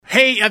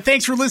Hey,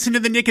 thanks for listening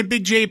to the Nick and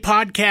Big J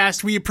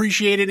podcast. We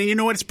appreciate it. And you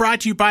know what? It's brought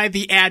to you by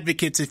The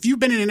Advocates. If you've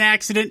been in an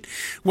accident,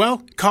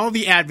 well, call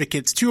The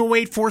Advocates.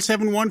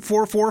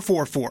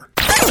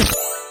 208-471-4444.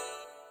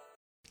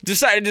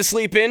 Decided to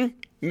sleep in?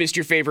 Missed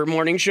your favorite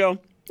morning show?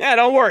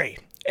 Don't worry.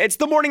 It's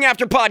the Morning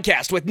After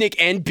podcast with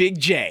Nick and Big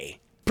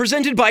J.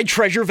 Presented by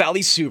Treasure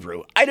Valley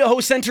Subaru, Idaho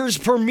Center's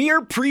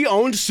premier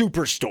pre-owned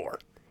superstore.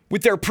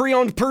 With their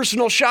pre-owned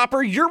personal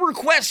shopper, your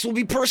requests will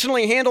be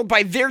personally handled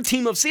by their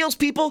team of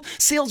salespeople,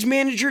 sales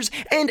managers,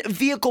 and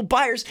vehicle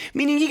buyers,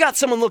 meaning you got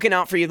someone looking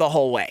out for you the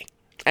whole way.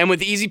 And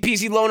with easy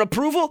peasy loan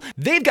approval,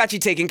 they've got you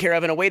taken care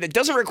of in a way that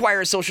doesn't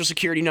require a social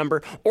security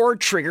number or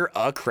trigger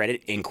a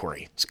credit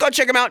inquiry. So go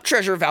check them out,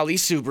 Treasure Valley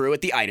Subaru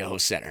at the Idaho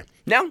Center.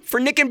 Now, for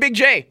Nick and Big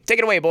J, take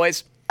it away,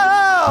 boys.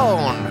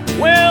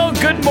 Well,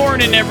 good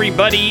morning,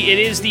 everybody. It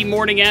is the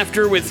Morning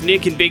After with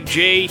Nick and Big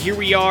J. Here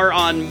we are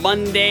on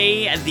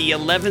Monday, the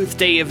 11th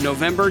day of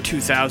November,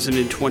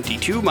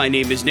 2022. My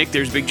name is Nick.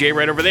 There's Big J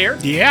right over there.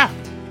 Yeah.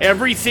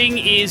 Everything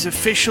is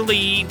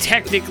officially,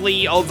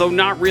 technically, although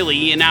not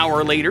really, an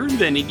hour later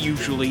than it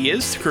usually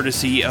is,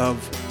 courtesy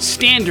of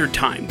Standard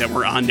Time that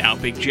we're on now,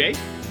 Big J.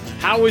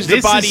 How is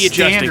the body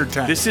adjusting? Standard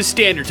Time. This is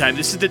Standard Time.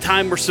 This is the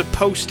time we're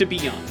supposed to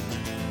be on.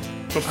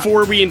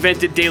 Before we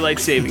invented Daylight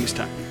Savings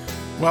Time.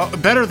 Well,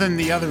 better than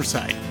the other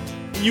side.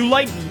 You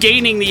like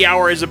gaining the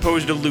hour as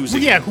opposed to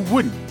losing. Well, yeah, who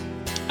wouldn't?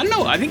 I don't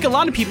know. I think a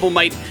lot of people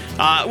might.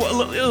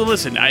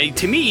 Listen,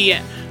 to me,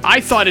 I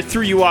thought it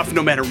threw you off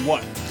no matter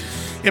what.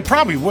 It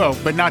probably will,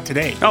 but not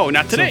today. Oh,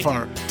 not today. So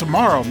far.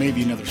 Tomorrow,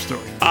 maybe another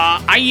story.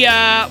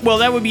 Well,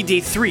 that would be day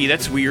 3.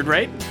 That's weird,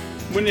 right?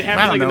 Wouldn't it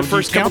happen like in the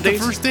first couple days?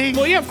 The first day?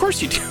 Well, yeah, of course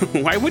you do.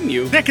 Why wouldn't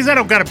you? Yeah, because I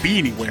don't got to be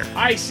anywhere.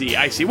 I see.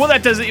 Well,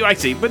 that doesn't. I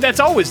see, but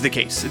that's always the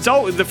case. It's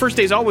always the first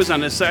day's always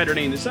on a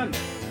Saturday and a Sunday.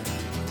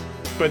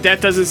 But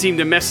that doesn't seem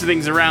to mess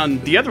things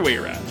around the other way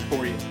around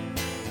for you.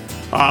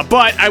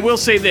 But I will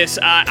say this.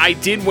 I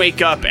did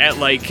wake up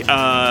at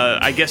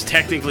I guess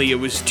technically it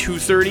was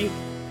 2:30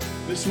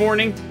 this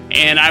morning.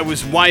 And I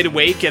was wide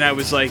awake and I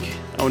was like,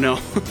 oh no.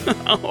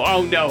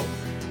 oh no.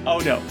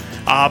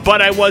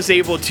 But I was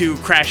able to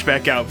crash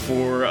back out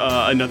for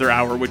another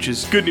hour, which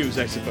is good news,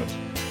 I suppose.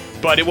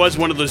 But it was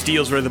one of those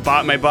deals where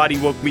my body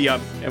woke me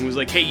up and was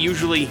like, hey,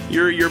 usually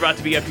you're about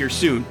to be up here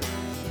soon.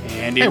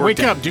 And hey,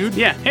 wake up, dude.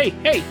 Yeah,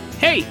 hey.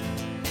 I'm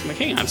like,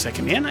 hang on a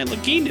second, man. I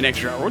gained an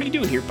extra hour. What are you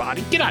doing here,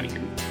 body? Get out of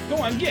here. Go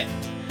on, get.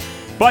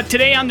 But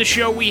today on the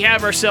show, we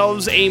have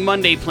ourselves a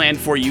Monday planned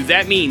for you.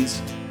 That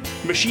means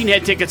Machine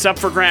Head tickets up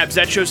for grabs.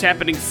 That show's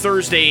happening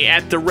Thursday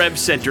at the Rev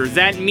Center.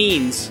 That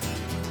means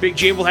Big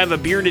J will have a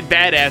bearded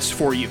badass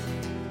for you.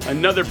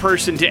 Another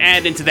person to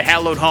add into the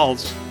hallowed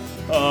halls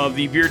of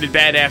the Bearded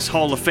Badass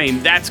Hall of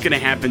Fame. That's going to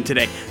happen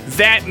today.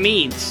 That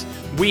means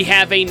we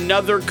have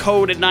another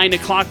code at 9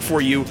 o'clock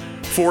for you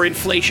for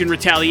inflation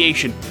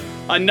retaliation.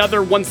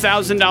 Another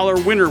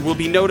 $1,000 winner will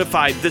be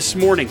notified this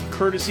morning,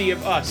 courtesy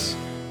of us.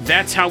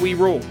 That's how we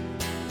roll.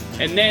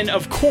 And then,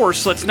 of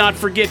course, let's not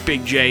forget,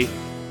 Big J,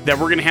 that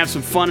we're going to have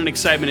some fun and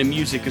excitement and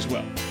music as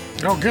well.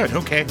 Oh, good.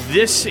 Okay.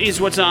 This is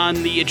what's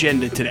on the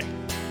agenda today.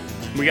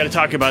 We got to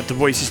talk about the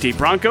Boise State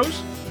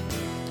Broncos.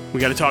 We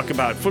got to talk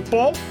about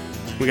football.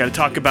 We got to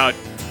talk about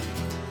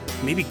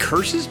maybe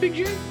curses, Big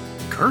J?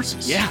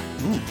 Curses? Yeah.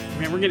 Ooh,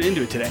 man, we're getting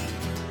into it today.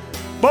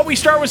 But we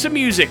start with some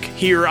music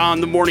here on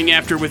the Morning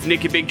After with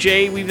Nick and Big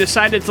J. We've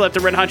decided to let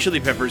the Red Hot Chili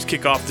Peppers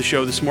kick off the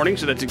show this morning,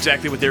 so that's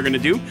exactly what they're going to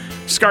do.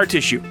 Scar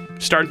Tissue.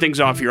 Starting things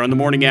off here on the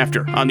Morning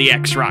After on the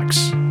X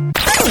Rocks. On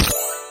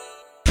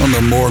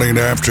the Morning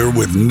After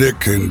with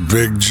Nick and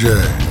Big J.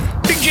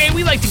 Big J,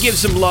 we like to give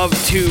some love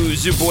to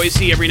Zoo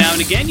Boise every now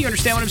and again. You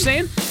understand what I'm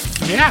saying?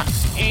 Yeah.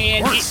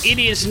 And it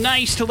is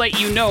nice to let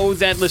you know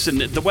that, listen,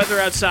 the weather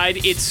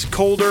outside, it's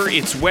colder,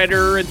 it's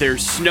wetter,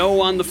 there's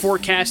snow on the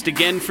forecast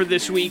again for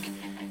this week.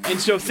 And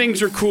so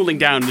things are cooling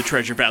down in the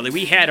Treasure Valley.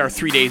 We had our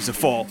 3 days of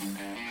fall.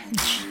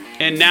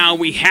 And now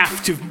we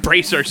have to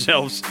brace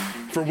ourselves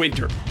for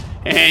winter.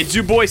 And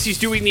Zoo Boise's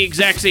doing the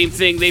exact same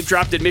thing. They've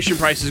dropped admission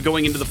prices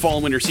going into the fall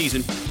and winter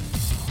season.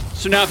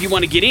 So now if you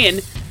want to get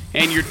in,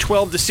 and you're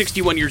 12 to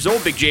 61 years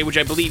old, Big J, which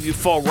I believe you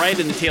fall right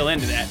in the tail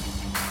end of that,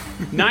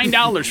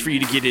 $9 for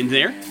you to get in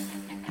there.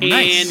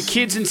 Nice. And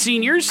kids and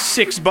seniors,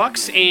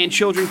 $6, and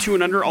children 2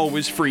 and under,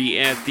 always free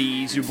at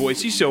the Zoo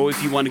Boise. So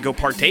if you want to go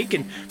partake,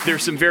 and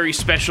there's some very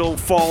special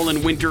fall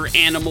and winter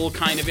animal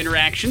kind of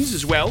interactions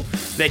as well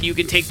that you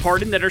can take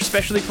part in that are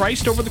specially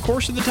priced over the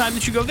course of the time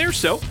that you go there.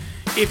 So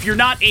if you're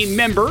not a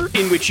member,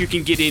 in which you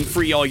can get in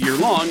free all year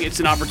long,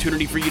 it's an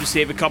opportunity for you to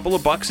save a couple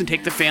of bucks and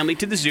take the family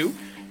to the zoo.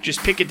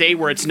 Just pick a day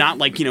where it's not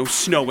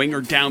snowing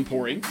or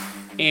downpouring,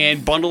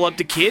 and bundle up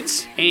the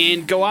kids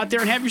and go out there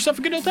and have yourself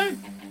a good old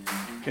time.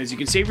 Because you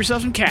can save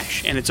yourself some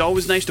cash, and it's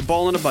always nice to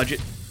ball on a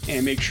budget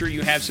and make sure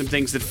you have some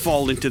things that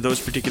fall into those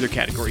particular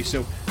categories.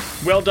 So,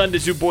 well done to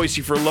Zoo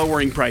Boise for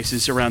lowering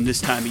prices around this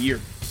time of year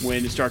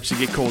when it starts to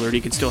get colder and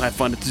you can still have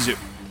fun at the zoo.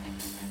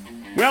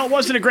 Well, it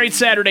wasn't a great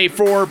Saturday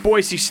for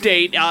Boise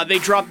State. They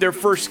dropped their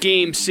first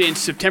game since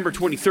September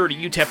 23rd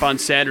at UTEP on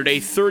Saturday,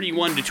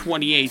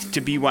 31-28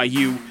 to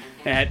BYU.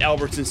 at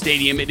Albertson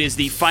Stadium. It is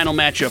the final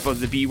matchup of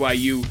the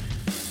BYU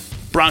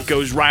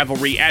Broncos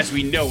rivalry as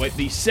we know it.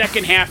 The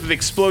second half of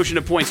explosion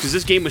of points, because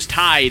this game was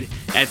tied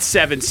at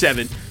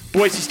 7-7.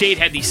 Boise State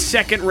had the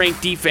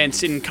second-ranked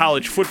defense in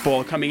college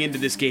football coming into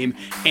this game,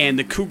 and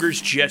the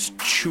Cougars just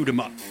chewed them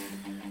up.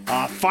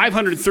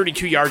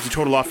 532 yards of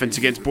total offense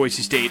against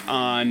Boise State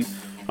on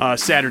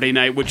Saturday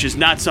night, which is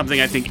not something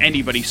I think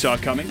anybody saw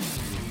coming,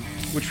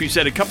 which we've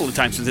said a couple of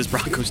times with this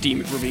Broncos team,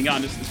 if we're being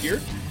honest this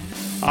year.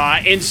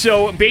 And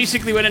so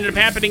basically what ended up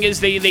happening is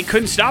they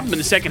couldn't stop them in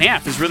the second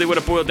half is really what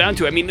it boiled down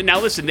to. I mean, now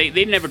listen, they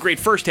didn't have a great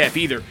first half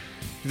either.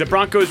 The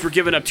Broncos were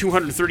giving up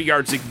 230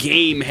 yards a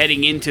game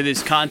heading into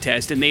this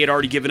contest, and they had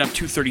already given up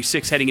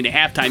 236 heading into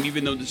halftime,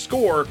 even though the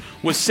score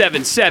was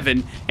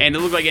 7-7, and it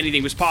looked like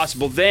anything was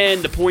possible.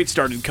 Then the points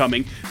started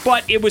coming,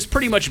 but it was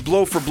pretty much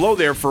blow for blow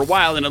there for a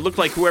while, and it looked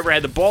like whoever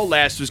had the ball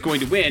last was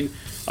going to win.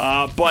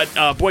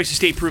 But Boise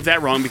State proved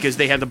that wrong because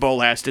they had the ball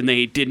last and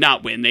they did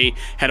not win. They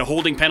had a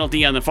holding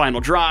penalty on the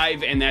final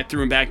drive, and that threw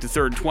them back to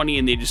 3rd and 20,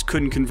 and they just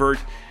couldn't convert.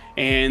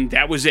 And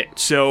that was it.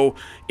 So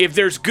if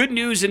there's good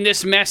news in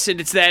this mess,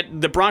 it's that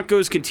the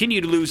Broncos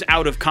continue to lose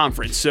out of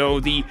conference. So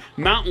the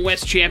Mountain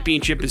West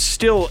Championship is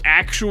still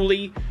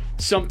actually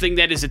something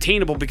that is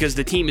attainable because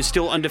the team is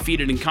still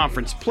undefeated in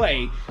conference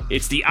play.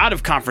 It's the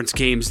out-of-conference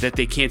games that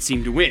they can't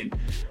seem to win.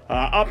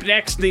 Up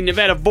next, the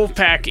Nevada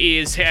Wolfpack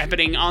is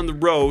happening on the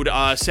road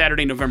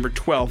Saturday, November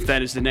 12th.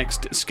 That is the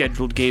next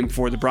scheduled game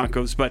for the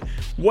Broncos, but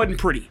wasn't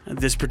pretty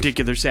this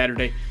particular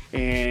Saturday,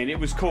 and it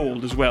was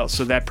cold as well,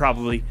 so that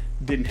probably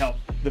didn't help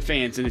the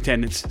fans in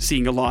attendance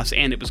seeing a loss,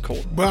 and it was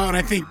cold. Well, and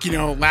I think,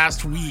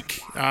 last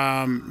week,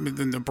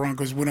 the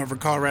Broncos went over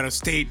Colorado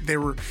State. They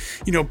were,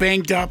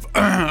 banged up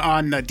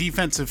on the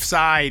defensive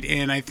side,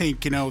 and I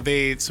think,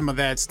 some of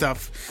that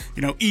stuff,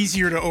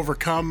 easier to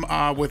overcome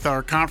with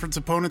our conference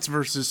opponents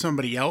versus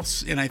somebody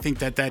else, and I think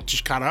that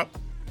just caught up.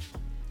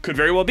 Could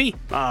very well be.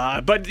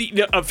 But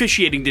the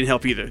officiating didn't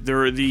help either.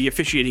 The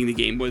officiating in the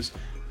game was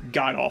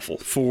god-awful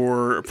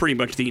for pretty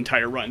much the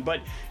entire run.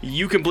 But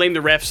you can blame the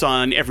refs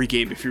on every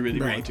game if you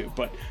really want to.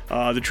 But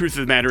the truth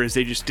of the matter is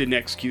they just didn't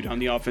execute on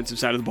the offensive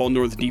side of the ball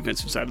nor the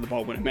defensive side of the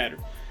ball when it mattered.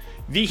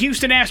 The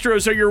Houston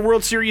Astros are your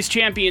World Series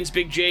champions,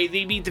 Big J.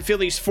 They beat the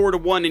Phillies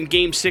 4-1 in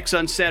Game 6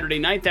 on Saturday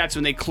night. That's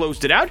when they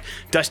closed it out.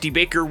 Dusty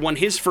Baker won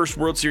his first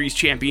World Series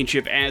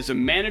championship as a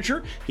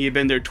manager. He had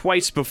been there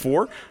twice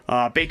before.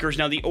 Baker is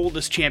now the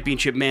oldest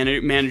championship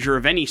manager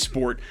of any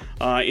sport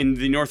in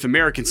the North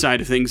American side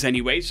of things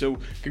anyway. So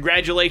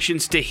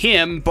congratulations to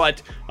him,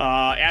 but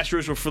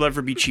Astros will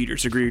forever be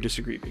cheaters. Agree or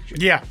disagree, Big J?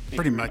 Yeah,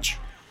 pretty much.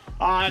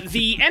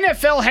 The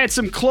NFL had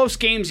some close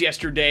games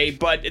yesterday,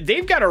 but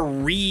they've got a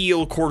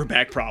real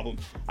quarterback problem.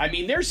 I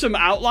mean, there's some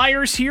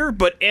outliers here,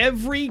 but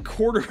every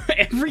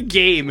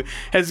game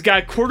has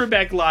got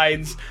quarterback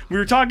lines. We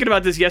were talking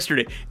about this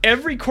yesterday.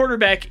 Every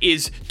quarterback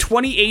is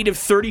 28 of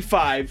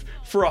 35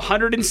 for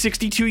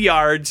 162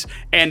 yards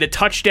and a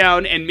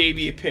touchdown and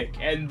maybe a pick.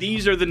 And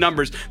these are the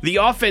numbers. The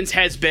offense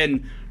has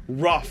been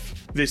rough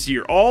this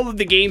year. All of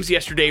the games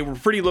yesterday were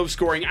pretty low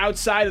scoring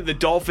outside of the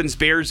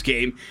Dolphins-Bears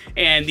game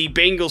and the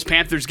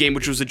Bengals-Panthers game,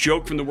 which was a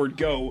joke from the word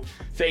go,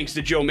 thanks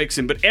to Joe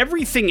Mixon. But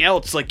everything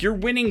else, like your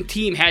winning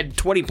team had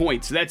 20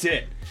 points. That's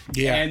it.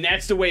 Yeah. And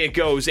that's the way it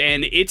goes.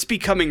 And it's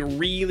becoming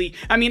really...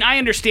 I mean, I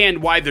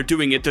understand why they're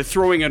doing it. They're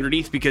throwing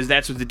underneath because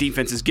that's what the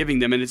defense is giving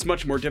them. And it's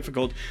much more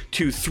difficult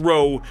to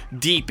throw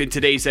deep in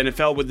today's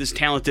NFL with as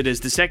talented as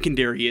the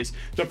secondary is.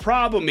 The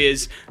problem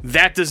is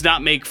that does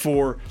not make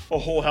for a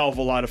whole hell of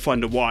a lot of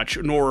fun to watch,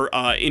 nor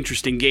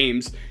interesting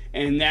games.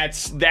 And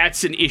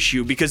that's an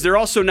issue because they're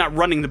also not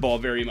running the ball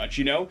very much,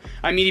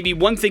 I mean, it'd be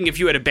one thing if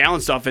you had a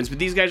balanced offense, but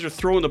these guys are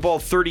throwing the ball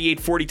 38,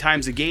 40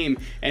 times a game,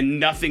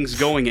 and nothing's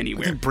going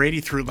anywhere. I think Brady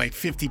threw like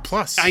 50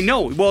 plus. I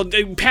know. Well,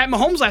 Pat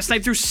Mahomes last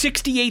night threw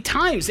 68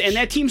 times, and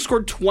that team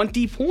scored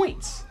 20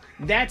 points.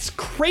 That's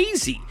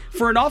crazy.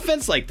 For an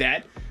offense like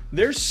that,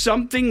 there's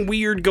something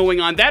weird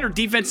going on. That or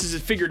defenses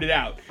have figured it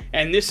out.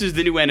 And this is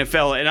the new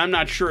NFL, and I'm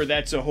not sure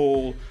that's a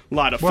whole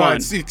lot of fun. Well,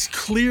 it's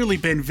clearly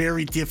been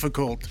very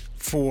difficult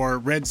for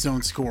red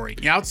zone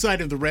scoring.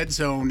 Outside of the red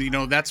zone,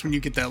 that's when you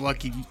get that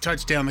lucky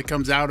touchdown that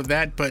comes out of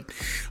that. But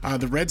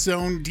the red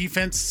zone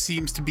defense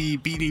seems to be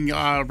beating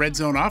red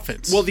zone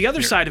offense. Well, the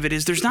other side of it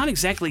is there's not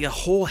exactly a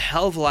whole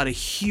hell of a lot of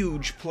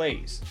huge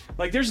plays.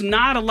 Like, there's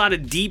not a lot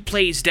of deep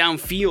plays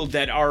downfield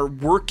that are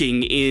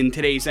working in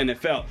today's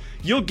NFL.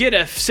 You'll get a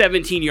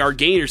 17-yard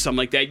gain or something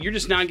like that. You're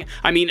just not...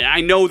 I mean,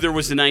 I know there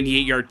was a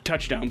 98-yard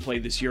touchdown play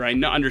this year. I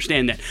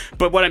understand that.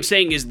 But what I'm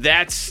saying is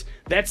that's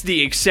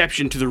the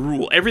exception to the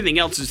rule. Everything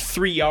else is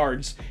 3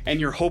 yards, and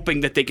you're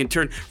hoping that they can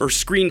turn, or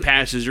screen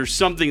passes, or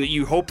something that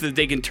you hope that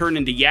they can turn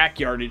into yak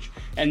yardage,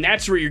 and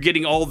that's where you're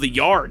getting all the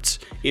yards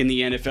in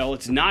the NFL.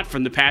 It's not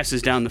from the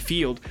passes down the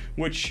field,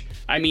 which,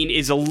 I mean,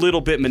 is a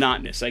little bit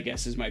monotonous, I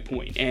guess, is my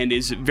point, and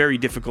is very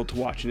difficult to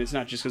watch, and it's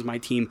not just because my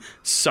team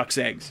sucks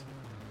eggs.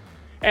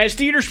 As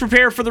theaters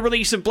prepare for the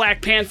release of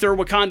Black Panther: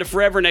 Wakanda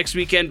Forever next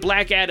weekend,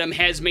 Black Adam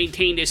has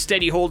maintained a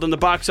steady hold on the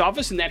box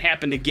office, and that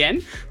happened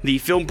again. The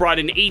film brought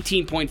in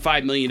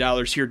 $18.5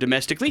 million here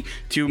domestically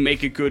to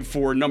make it good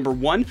for number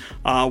one.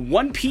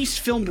 One Piece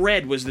Film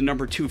Red was the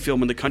number 2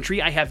 film in the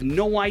country. I have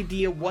no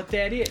idea what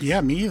that is.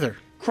 Yeah, me either.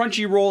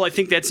 Crunchyroll, I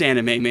think that's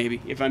anime,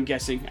 maybe, if I'm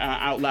guessing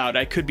out loud.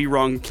 I could be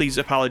wrong. Please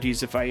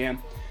apologies if I am.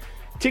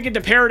 Ticket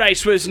to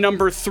Paradise was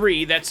number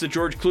 3. That's the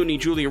George Clooney,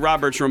 Julia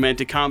Roberts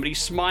romantic comedy.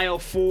 Smile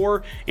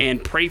 4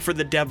 and Pray for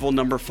the Devil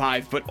number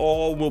 5. But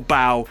all will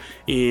bow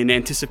in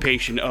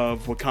anticipation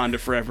of Wakanda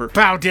Forever.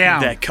 Bow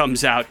down. That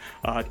comes out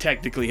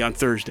technically on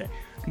Thursday.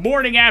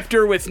 Morning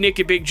After with Nick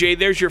and Big J.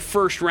 There's your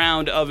first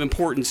round of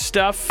important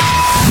stuff.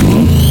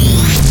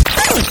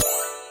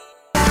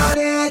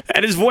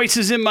 That is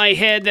Voices in My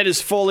Head. That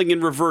is falling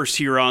in reverse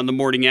here on The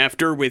Morning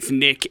After with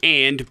Nick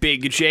and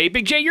Big J.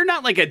 Big J, you're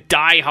not like a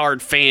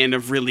diehard fan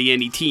of really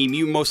any team.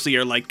 You mostly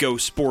are like Go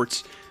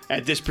Sports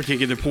at this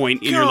particular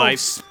point in your life.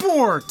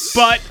 Sports.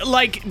 But,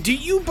 like, do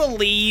you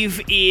believe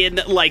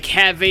in, like,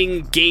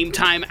 having game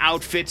time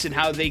outfits and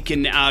how they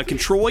can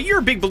control? Well, you're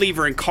a big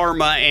believer in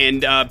karma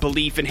and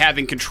belief in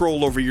having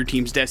control over your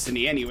team's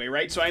destiny anyway,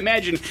 right? So I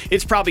imagine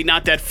it's probably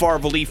not that far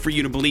of a leap for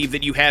you to believe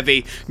that you have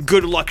a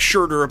good luck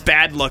shirt or a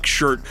bad luck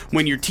shirt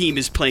when your team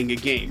is playing a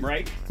game,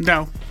 right?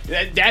 No.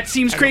 That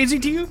seems crazy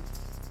to you?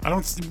 I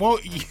don't. Well,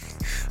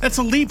 that's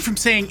a leap from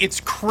saying it's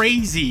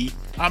crazy.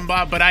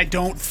 But I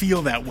don't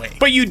feel that way.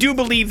 But you do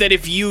believe that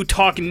if you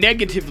talk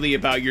negatively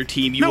about your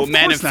team, you will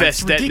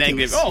manifest that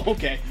negative. Oh,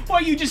 okay.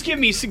 Well, you just give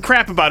me some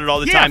crap about it all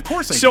the time. Yeah, of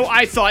course I do. So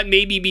I thought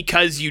maybe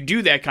because you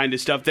do that kind of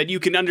stuff that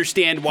you can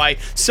understand why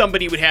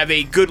somebody would have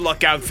a good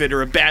luck outfit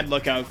or a bad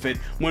luck outfit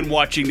when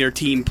watching their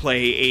team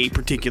play a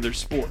particular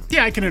sport.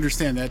 Yeah, I can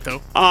understand that,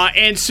 though.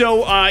 And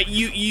so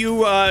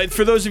you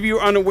for those of you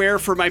unaware,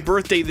 for my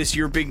birthday this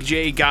year, Big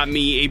J got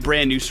me a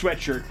brand new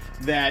sweatshirt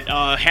that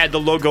had the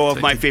logo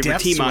of my favorite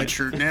team on it.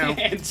 Now.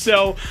 And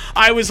so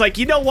I was like,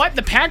 you know what?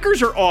 The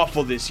Packers are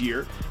awful this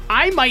year.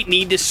 I might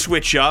need to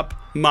switch up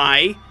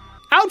my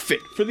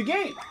outfit for the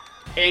game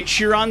and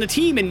cheer on the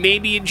team. And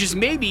maybe, just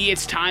maybe,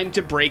 it's time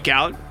to break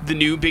out the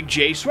new Big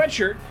J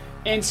sweatshirt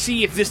and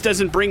see if this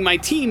doesn't bring my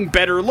team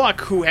better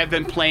luck, who have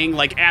been playing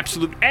like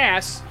absolute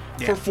ass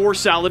for 4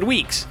 solid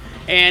weeks.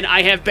 And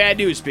I have bad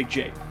news, Big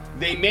J.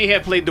 They may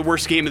have played the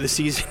worst game of the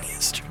season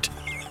yesterday.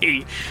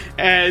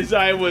 As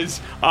I was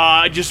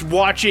just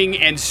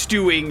watching and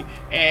stewing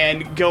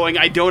and going,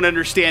 I don't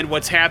understand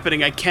what's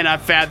happening. I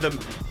cannot fathom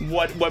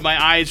what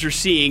my eyes are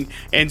seeing.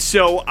 And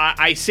so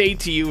I say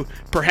to you,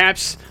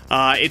 perhaps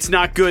it's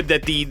not good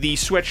that the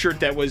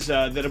sweatshirt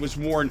that was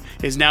worn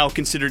is now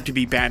considered to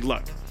be bad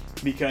luck.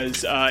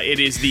 Because it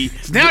is the...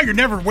 Now you're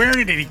never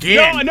wearing it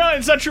again. No,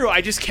 it's not true.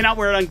 I just cannot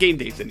wear it on game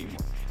days anymore.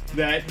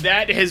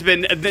 That has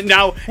been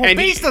now. Well, and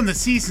based on the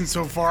season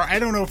so far, I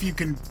don't know if you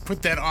can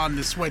put that on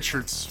the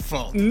sweatshirt's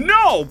fault.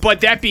 No,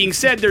 but that being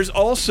said, there's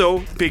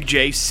also, Big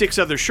J, 6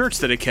 other shirts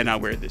that I cannot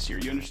wear this year.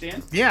 You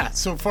understand? Yeah,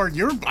 so far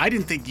I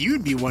didn't think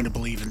you'd be one to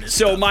believe in this.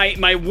 So stuff.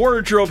 my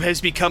wardrobe has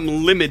become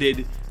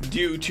limited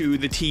due to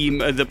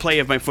the play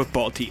of my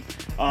football team.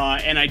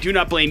 And I do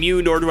not blame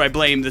you, nor do I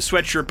blame the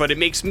sweatshirt, but it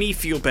makes me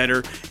feel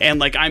better, and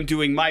like I'm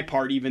doing my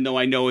part, even though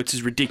I know it's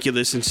as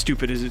ridiculous and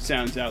stupid as it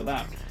sounds out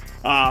loud.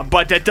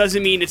 But that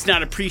doesn't mean it's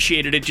not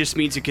appreciated. It just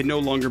means it can no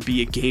longer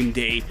be a game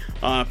day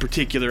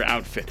particular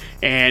outfit.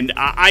 And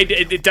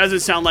it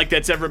doesn't sound like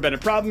that's ever been a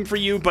problem for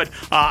you, but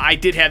I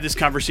did have this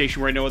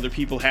conversation where I know other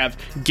people have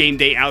game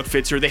day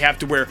outfits, or they have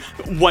to wear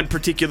one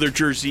particular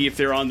jersey if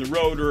they're on the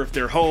road or if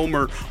they're home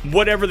or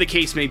whatever the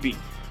case may be.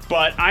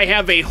 But I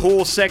have a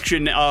whole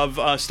section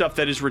of stuff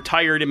that is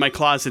retired in my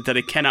closet that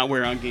I cannot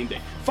wear on game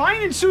day.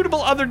 Fine and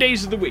suitable other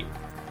days of the week.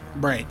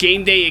 Right.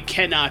 Game day, it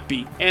cannot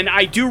be. And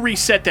I do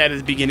reset that at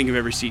the beginning of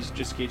every season,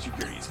 just in case you're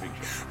curious.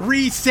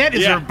 Reset?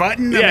 Is there a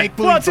button? Yeah.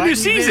 Well, it's a new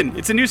season.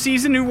 It's a new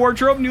season, new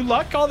wardrobe, new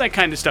luck. All that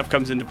kind of stuff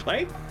comes into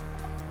play.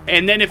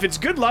 And then if it's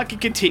good luck,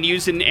 it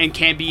continues and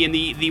can be in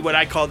the what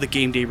I call the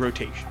game day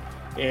rotation.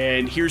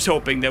 And here's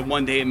hoping that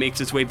one day it makes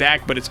its way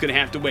back, but it's going to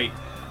have to wait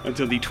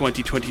until the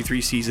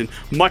 2023 season,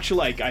 much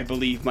like, I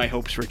believe, my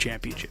hopes for a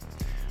championship.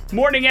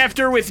 Morning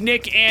After with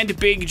Nick and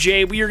Big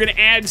J. We are going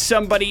to add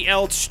somebody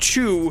else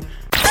to...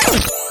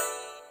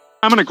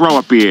 I'm going to grow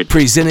a beard.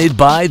 Presented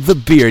by The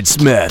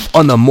Beardsmith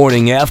on The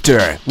Morning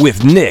After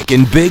with Nick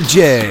and Big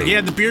J.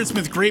 Yeah, The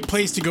Beardsmith, great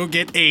place to go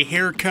get a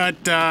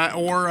haircut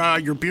or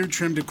your beard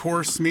trimmed, of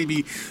course.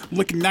 Maybe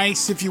look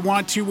nice if you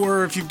want to,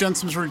 or if you've done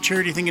some sort of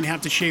charity thing and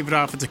have to shave it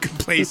off, it's a good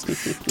place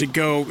to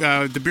go.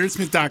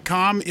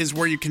 TheBeardsmith.com is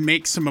where you can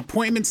make some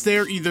appointments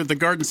there, either the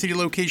Garden City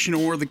location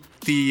or the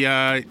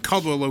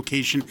Caldwell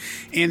location,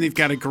 and they've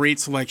got a great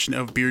selection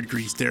of beard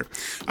grease there.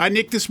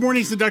 Nick, this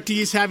morning's inductee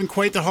is having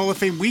quite the Hall of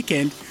Fame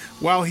weekend.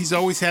 While he's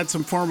always had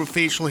some form of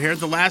facial hair,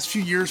 the last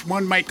few years,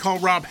 one might call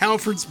Rob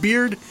Halford's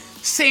beard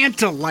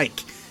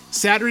Santa-like.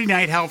 Saturday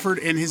night, Halford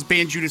and his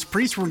band Judas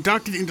Priest were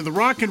inducted into the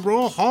Rock and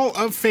Roll Hall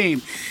of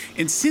Fame.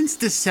 And since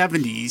the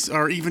 70s,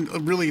 or even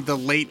really the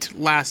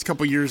last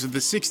couple years of the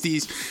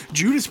 60s,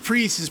 Judas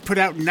Priest has put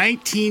out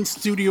 19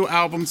 studio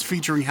albums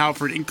featuring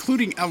Halford,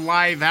 including a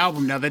live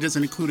album. Now, that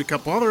doesn't include a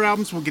couple other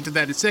albums. We'll get to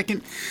that in a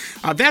second.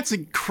 That's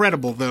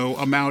incredible, though,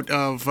 amount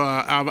of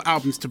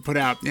albums to put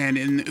out. And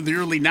in the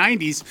early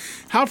 90s,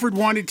 Halford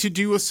wanted to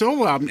do a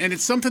solo album, and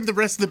it's something the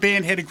rest of the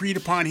band had agreed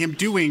upon him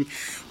doing.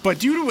 But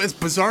due to a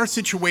bizarre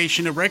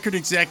situation, a record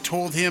exec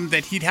told him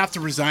that he'd have to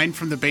resign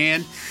from the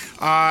band,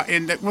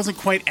 and that wasn't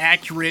quite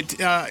accurate.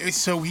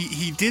 So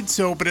he did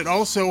so, but it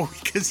also,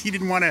 because he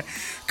didn't want to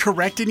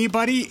correct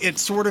anybody, it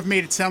sort of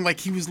made it sound like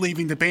he was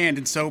leaving the band,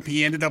 and so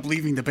he ended up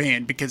leaving the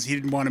band because he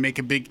didn't want to make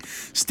a big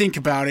stink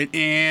about it.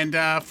 And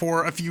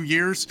for a few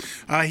years,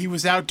 he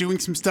was out doing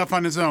some stuff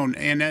on his own,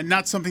 and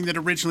not something that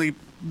originally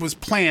was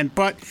planned,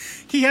 but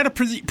he had a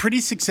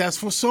pretty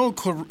successful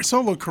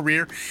solo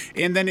career.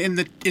 And then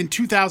in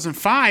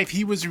 2005,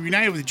 he was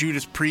reunited with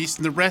Judas Priest,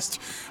 and the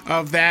rest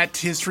of that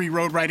history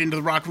rode right into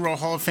the Rock and Roll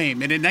Hall of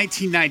Fame. And in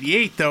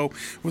 1998, though,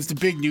 was the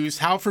big news.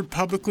 Halford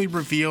publicly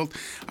revealed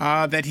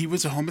that he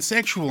was a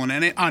homosexual,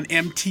 and on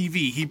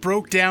MTV, he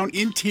broke down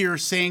in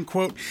tears, saying,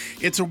 quote,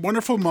 "It's a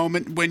wonderful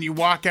moment when you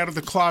walk out of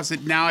the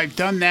closet. Now I've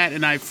done that,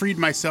 and I've freed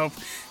myself.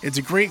 It's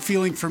a great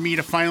feeling for me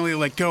to finally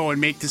let go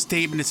and make the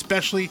statement,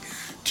 especially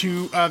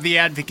to The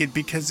Advocate,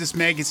 because this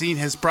magazine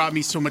has brought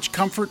me so much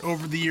comfort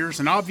over the years,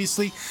 and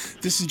obviously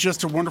this is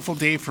just a wonderful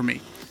day for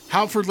me."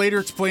 Halford later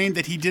explained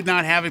that he did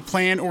not have a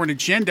plan or an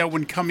agenda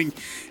when coming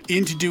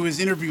in to do his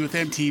interview with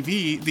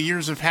MTV. The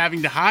years of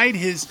having to hide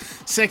his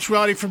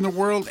sexuality from the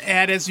world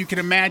had, as you can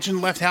imagine,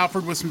 left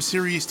Halford with some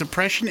serious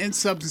depression and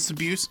substance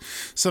abuse,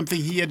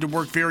 something he had to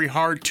work very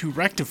hard to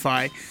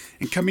rectify.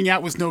 And coming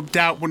out was no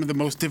doubt one of the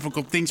most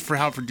difficult things for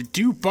Halford to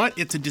do, but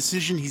it's a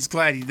decision he's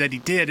glad that he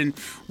did and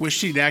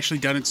wished he'd actually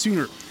done it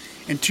sooner.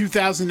 In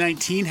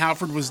 2019,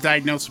 Halford was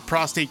diagnosed with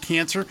prostate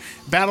cancer,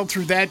 battled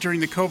through that during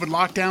the COVID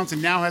lockdowns,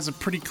 and now has a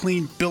pretty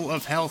clean bill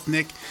of health,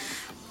 Nick.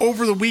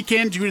 Over the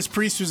weekend, Judas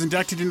Priest was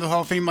inducted into the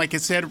Hall of Fame. Like I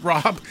said,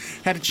 Rob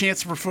had a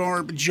chance to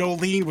perform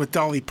Jolene with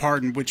Dolly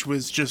Parton, which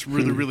was just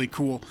really, really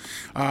cool.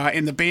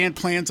 And the band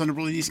plans on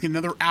releasing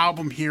another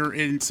album here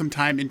in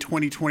sometime in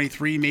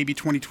 2023, maybe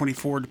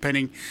 2024,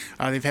 depending.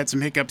 They've had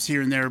some hiccups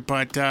here and there,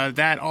 but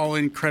that all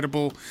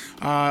incredible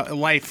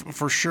life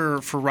for sure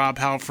for Rob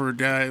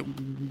Halford.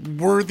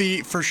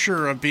 Worthy for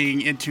sure of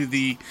being into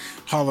the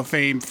Hall of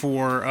Fame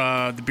for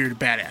the Bearded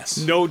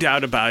Badass. No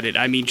doubt about it.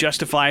 I mean,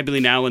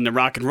 justifiably now in the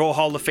Rock and Roll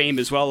Hall of Fame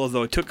as well,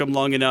 although it took him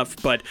long enough.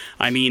 But,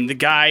 I mean, the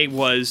guy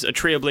was a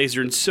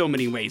trailblazer in so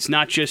many ways,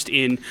 not just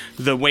in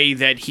the way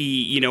that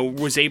he,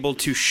 was able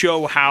to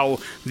show how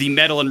the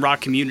metal and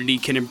rock community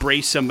can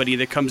embrace somebody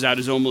that comes out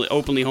as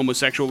openly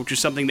homosexual, which is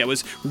something that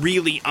was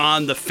really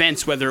on the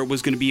fence whether it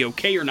was going to be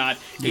okay or not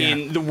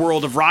in the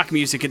world of rock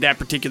music at that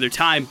particular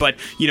time. But,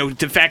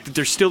 the fact that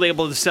they're still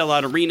able to sell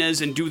out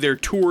arenas and do their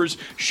tours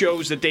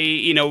shows that they,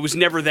 it was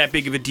never that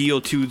big of a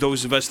deal to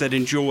those of us that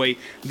enjoy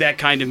that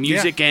kind of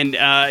music, and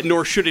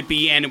nor should it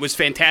be. And it was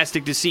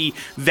fantastic to see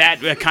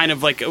that kind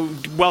of like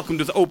welcomed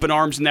with open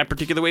arms in that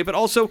particular way. But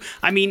also,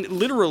 I mean,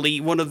 literally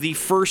one of the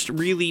first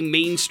really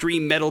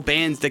mainstream metal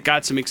bands that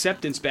got some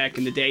acceptance back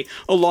in the day,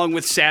 along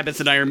with Sabbath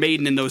and Iron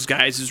Maiden and those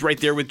guys, is right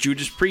there with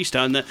Judas Priest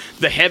on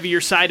the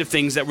heavier side of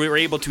things, that we were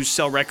able to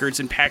sell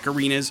records and pack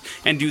arenas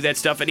and do that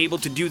stuff, and able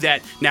to do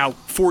that now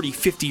 40,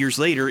 50 years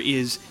later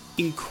is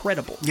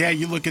incredible. Yeah,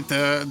 you look at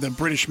the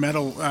British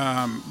metal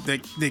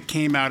that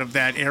came out of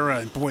that era,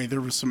 and boy,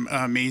 there was some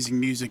amazing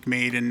music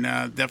made, and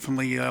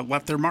definitely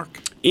left their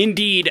mark.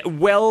 Indeed,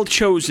 well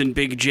chosen,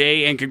 Big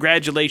J, and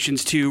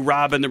congratulations to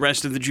Rob and the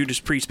rest of the Judas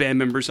Priest band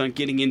members on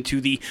getting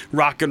into the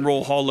Rock and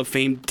Roll Hall of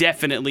Fame.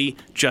 Definitely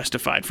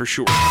justified for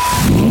sure.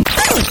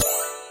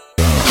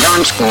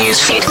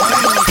 Newsfeed.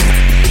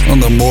 On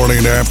the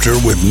morning after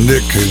with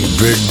Nick and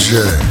Big J.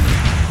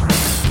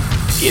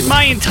 In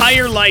my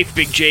entire life,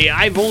 Big J,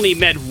 I've only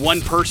met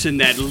one person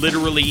that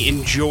literally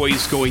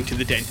enjoys going to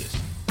the dentist.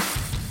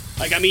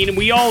 Like, I mean,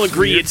 we all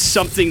agree it's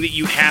something that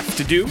you have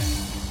to do,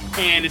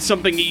 and it's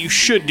something that you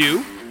should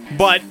do,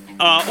 but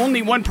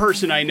only one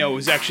person I know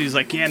is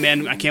like, yeah,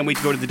 man, I can't wait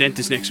to go to the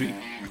dentist next week.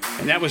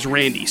 And that was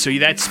Randy. So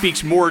that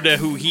speaks more to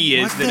who he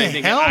is than I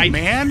think. What the hell,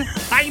 man?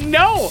 I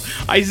know.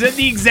 I said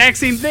the exact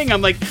same thing.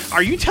 I'm like,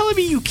 are you telling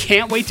me you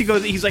can't wait to go?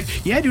 He's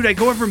like, yeah, dude, I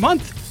go every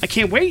month. I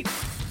can't wait.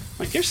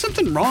 Like, there's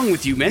something wrong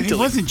with you mentally. And he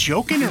wasn't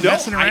joking or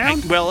messing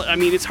around? Well, I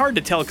mean, it's hard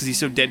to tell because he's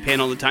so deadpan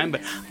all the time,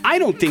 but I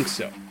don't think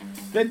so.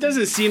 That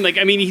doesn't seem like,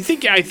 I mean,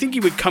 I think he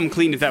would come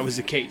clean if that was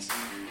the case.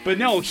 But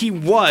no, he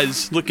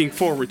was looking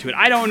forward to it.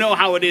 I don't know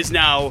how it is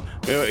now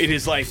in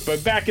his life,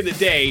 but back in the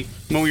day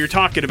when we were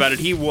talking about it,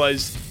 he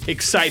was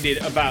excited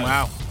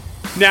about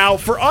it. Now,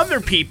 for other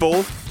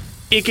people,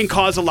 it can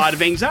cause a lot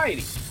of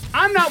anxiety.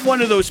 I'm not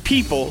one of those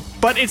people,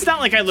 but it's not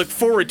like I look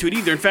forward to it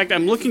either. In fact,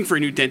 I'm looking for a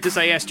new dentist.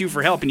 I asked you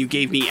for help, and you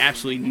gave me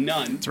absolutely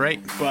none. That's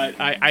right. But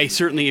I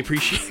certainly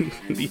appreciate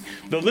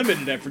the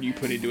limited effort you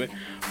put into it.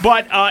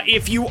 But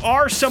if you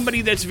are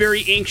somebody that's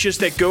very anxious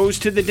that goes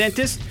to the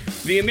dentist,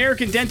 The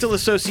American Dental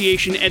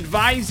Association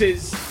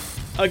advises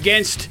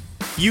against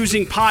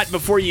using pot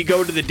before you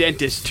go to the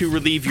dentist to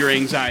relieve your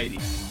anxiety.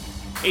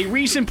 A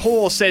recent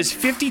poll says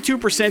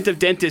 52% of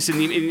dentists in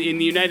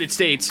the United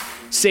States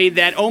say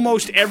that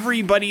almost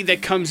everybody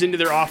that comes into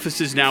their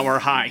offices now are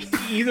high,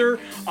 either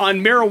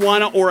on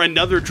marijuana or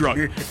another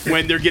drug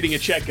when they're getting a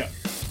checkup.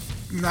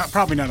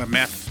 Probably not a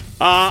meth.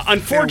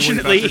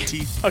 Unfortunately,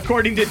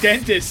 according to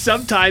dentists,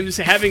 sometimes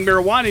having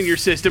marijuana in your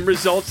system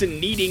results in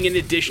needing an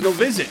additional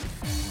visit.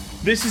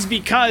 This is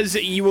because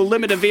you will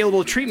limit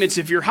available treatments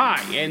if you're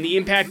high, and the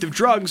impact of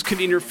drugs could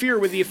interfere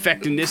with the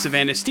effectiveness of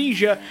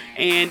anesthesia,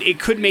 and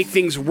it could make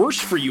things worse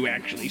for you,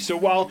 actually. So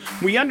while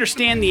we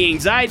understand the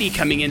anxiety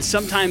coming in,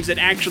 sometimes it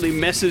actually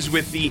messes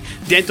with the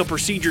dental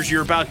procedures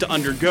you're about to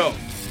undergo.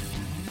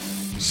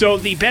 So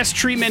the best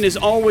treatment is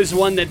always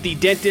one that the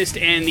dentist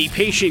and the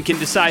patient can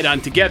decide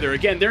on together.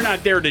 Again, they're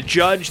not there to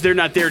judge. They're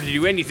not there to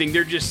do anything.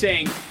 They're just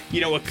saying,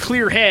 a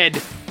clear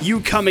head,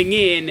 you coming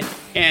in,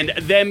 and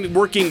them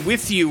working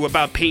with you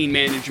about pain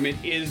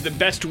management is the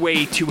best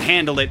way to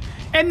handle it.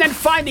 And then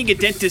finding a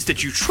dentist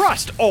that you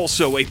trust,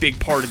 also a big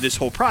part of this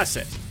whole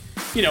process.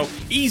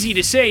 Easy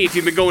to say if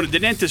you've been going to the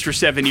dentist for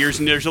 7 years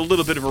and there's a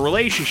little bit of a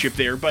relationship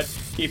there. But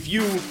if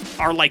you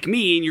are like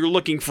me and you're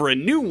looking for a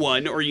new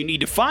one or you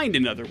need to find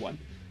another one,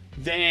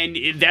 then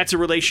that's a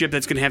relationship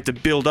that's going to have to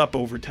build up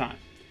over time.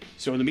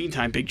 So in the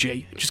meantime, Big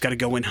J, just got to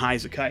go in high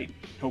as a kite.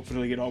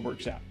 Hopefully it all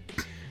works out.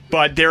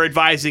 But they're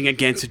advising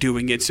against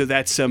doing it, so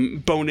that's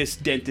some bonus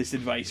dentist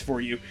advice for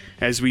you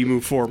as we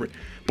move forward.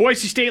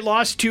 Boise State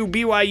lost to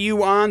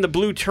BYU on the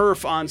blue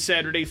turf on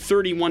Saturday,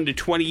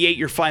 31-28.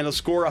 Your final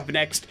score. Up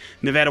next,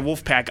 Nevada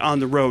Wolfpack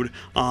on the road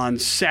on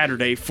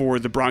Saturday for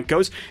the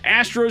Broncos.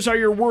 Astros are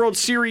your World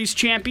Series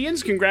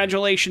champions.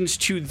 Congratulations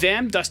to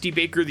them. Dusty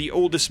Baker, the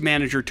oldest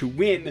manager to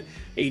win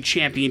a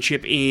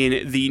championship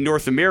in the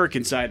North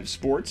American side of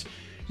sports.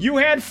 You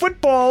had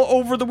football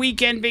over the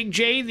weekend, Big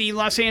J. The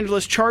Los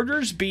Angeles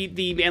Chargers beat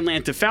the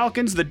Atlanta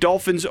Falcons. The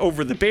Dolphins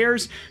over the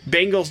Bears.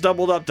 Bengals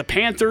doubled up the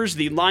Panthers.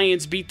 The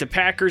Lions beat the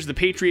Packers. The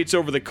Patriots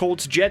over the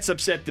Colts. Jets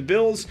upset the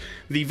Bills.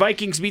 The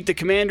Vikings beat the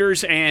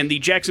Commanders. And the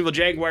Jacksonville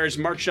Jaguars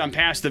marched on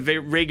past the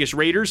Vegas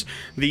Raiders.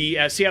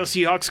 The Seattle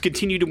Seahawks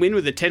continue to win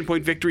with a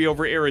 10-point victory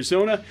over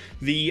Arizona.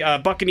 The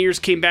Buccaneers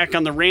came back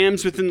on the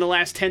Rams within the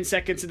last 10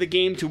 seconds of the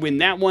game to win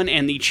that one.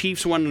 And the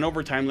Chiefs won in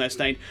overtime last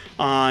night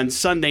on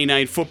Sunday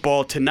Night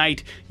Football.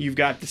 Tonight, you've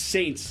got the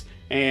Saints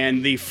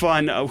and the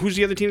fun. Who's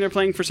the other team they're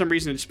playing? For some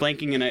reason, it's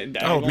blanking. And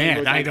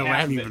I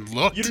haven't even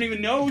looked. You don't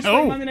even know who's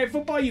playing Monday Night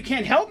Football? You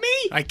can't help me?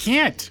 I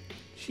can't.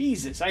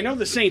 Jesus, I know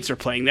the Saints are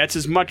playing. That's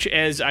as much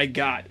as I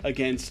got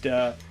against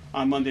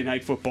on Monday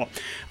Night Football.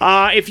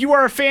 If you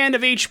are a fan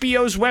of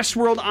HBO's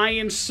Westworld, I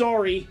am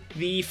sorry.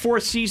 The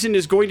 4th season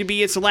is going to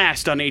be its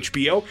last on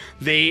HBO.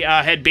 They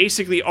had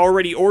basically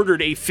already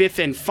ordered a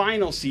 5th and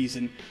final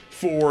season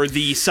for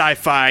the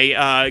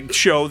sci-fi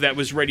show that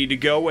was ready to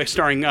go,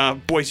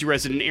 starring Boise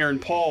resident Aaron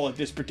Paul at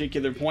this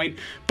particular point.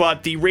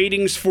 But the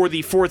ratings for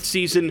the 4th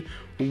season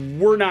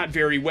were not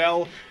very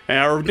well,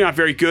 or not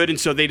very good, and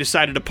so they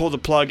decided to pull the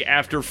plug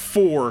after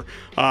 4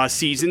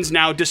 seasons.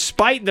 Now,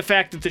 despite the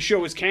fact that the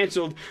show was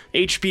canceled,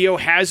 HBO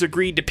has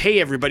agreed to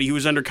pay everybody who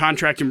was under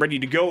contract and ready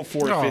to go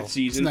for a 5th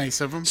season. It's nice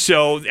of them.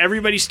 So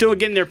everybody's still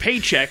getting their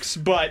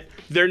paychecks, but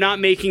they're not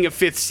making a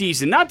 5th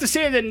season. Not to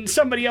say that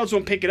somebody else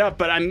won't pick it up,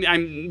 but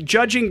I'm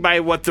judging by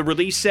what the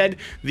release said.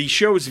 The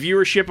show's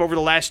viewership over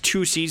the last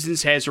 2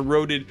 seasons has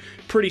eroded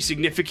pretty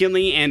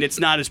significantly, and it's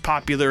not as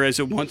popular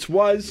as it once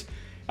was.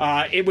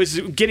 It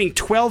was getting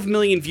 12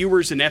 million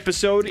viewers an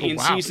episode in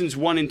seasons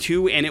 1 and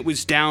 2, and it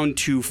was down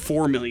to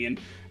 4 million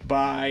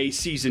by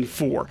season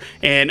 4.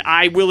 And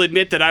I will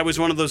admit that I was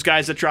one of those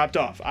guys that dropped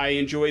off. I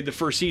enjoyed the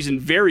first season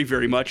very,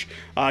 very much.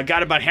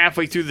 Got about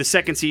halfway through the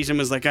second season,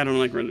 was like, I don't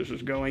like where this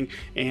is going,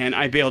 and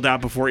I bailed out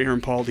before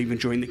Aaron Paul even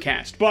joined the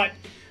cast. But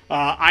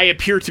I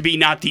appear to be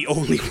not the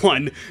only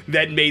one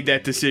that made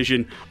that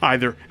decision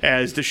either,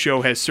 as the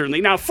show has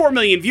certainly. Now, 4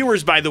 million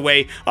viewers, by the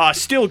way,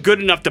 still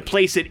good enough to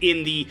place it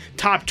in the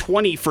top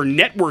 20 for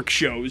network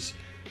shows,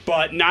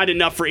 but not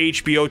enough for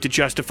HBO to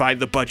justify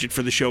the budget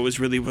for the show is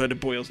really what it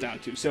boils down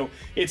to. So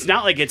it's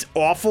not like it's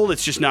awful,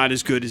 it's just not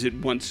as good as it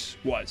once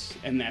was,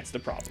 and that's the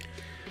problem.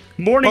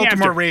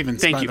 Baltimore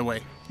Ravens, by the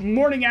way.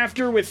 Morning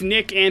After with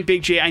Nick and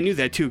Big J. I knew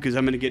that, too, because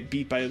I'm going to get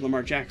beat by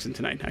Lamar Jackson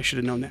tonight. I should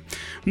have known that.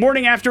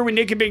 Morning After with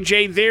Nick and Big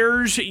J.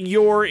 There's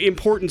your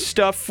important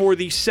stuff for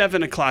the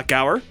 7 o'clock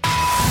hour.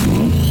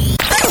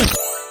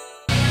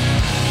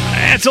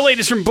 That's the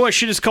latest from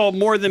Bush. It is called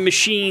More Than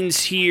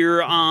Machines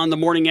here on the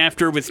Morning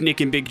After with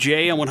Nick and Big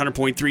J on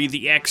 100.3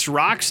 The X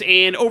Rocks.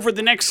 And over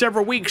the next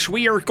several weeks,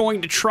 we are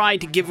going to try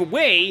to give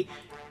away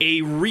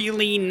a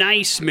really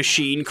nice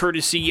machine,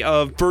 courtesy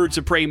of Birds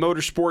of Prey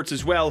Motorsports,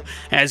 as well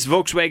as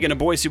Volkswagen of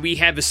Boise. We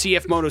have a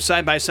CF Moto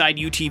side-by-side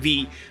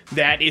UTV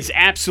that is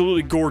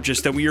absolutely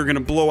gorgeous that we are going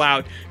to blow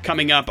out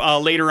coming up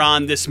later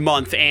on this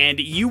month. And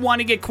you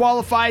want to get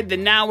qualified,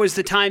 then now is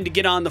the time to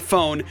get on the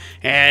phone,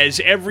 as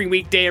every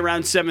weekday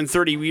around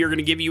 7:30, we are going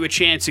to give you a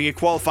chance to get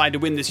qualified to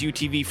win this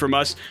UTV from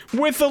us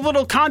with a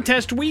little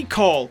contest we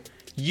call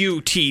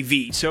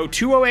UTV. So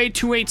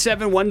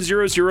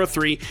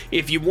 208-287-1003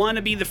 if you want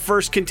to be the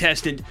first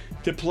contestant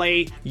to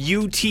play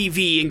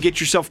UTV and get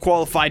yourself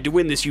qualified to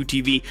win this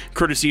UTV,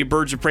 courtesy of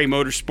Birds of Prey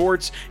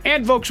Motorsports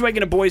and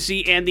Volkswagen of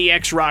Boise and the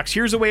X-Rocks.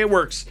 Here's the way it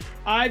works.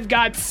 I've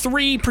got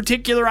 3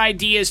 particular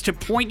ideas to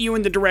point you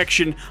in the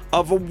direction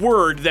of a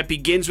word that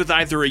begins with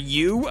either a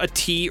U, a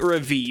T, or a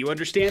V. You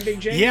understand, Big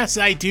J? Yes,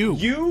 I do.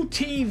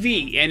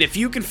 UTV. And if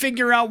you can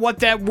figure out what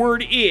that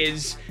word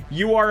is,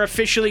 you are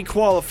officially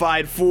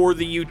qualified for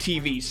the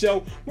UTV.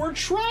 So we're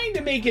trying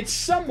to make it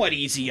somewhat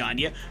easy on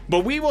you,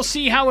 but we will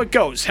see how it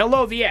goes.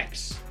 Hello, the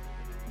X.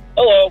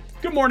 Hello,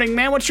 Good morning,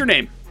 man. What's your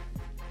name?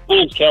 my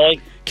name's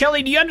Kelly.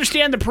 Kelly, do you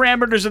understand the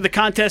parameters of the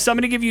contest? I'm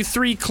going to give you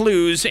 3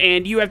 clues,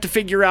 and you have to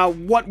figure out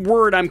what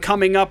word I'm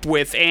coming up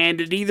with,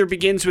 and it either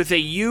begins with a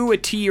U, a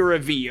T, or a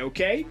V,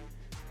 okay?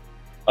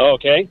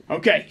 Okay.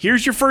 Okay,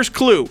 here's your first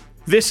clue.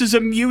 This is a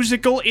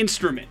musical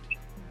instrument.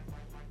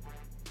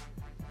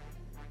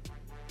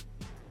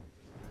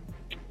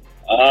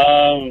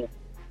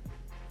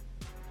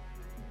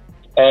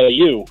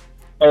 You.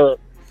 Or,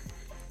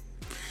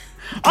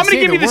 I'm going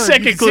to give you the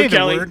second clue, Say the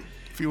Kelly. word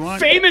if you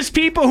want. Famous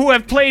people who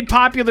have played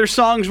popular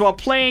songs while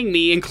playing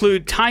me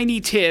include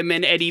Tiny Tim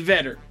and Eddie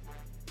Vedder.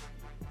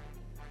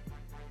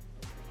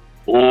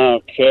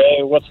 okay,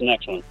 what's the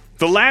next one?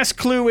 The last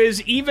clue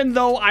is, even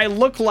though I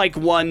look like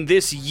one,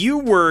 this U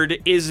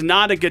word is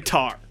not a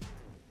guitar.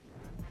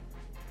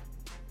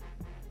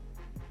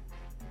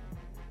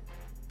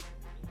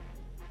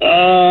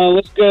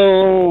 Let's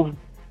go...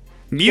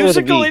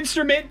 Musical V.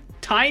 instrument,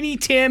 Tiny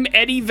Tim,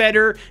 Eddie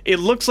Vedder. It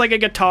looks like a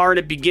guitar and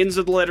it begins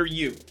with the letter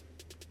U.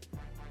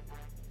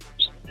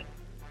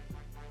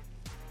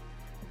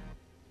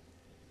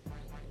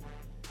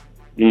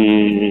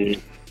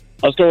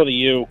 Let's go with a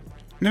U.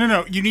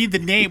 No. You need the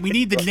name. We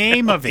need the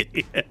name of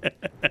it.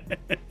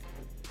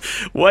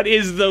 What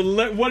is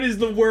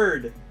the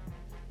word?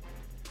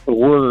 The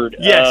word.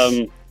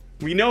 Yes.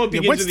 We know it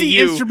begins What's with a the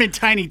U. instrument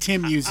Tiny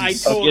Tim uses? I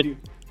told you.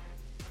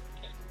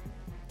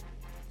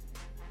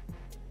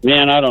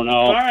 Man, I don't know.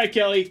 All right,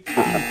 Kelly.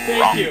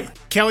 Thank you.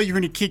 Kelly, you're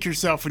going to kick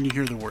yourself when you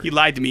hear the word. He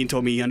lied to me and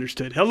told me he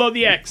understood. Hello,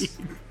 the X.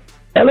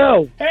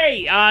 Hello,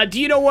 Hey,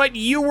 do you know what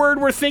U word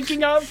we're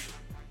thinking of?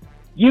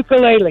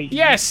 ukulele.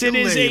 Yes, it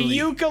is a Ukulele.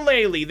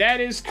 ukulele. That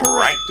is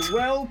correct.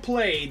 Well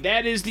played.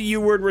 That is the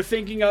U word we're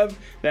thinking of.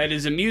 That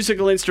is a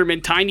musical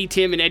instrument. Tiny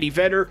Tim and Eddie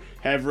Vedder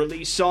have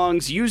released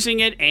songs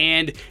using it,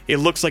 and it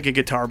looks like a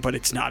guitar, but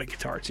it's not a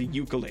guitar. It's a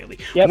ukulele.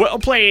 Yep. Well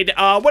played.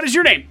 What is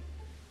your name?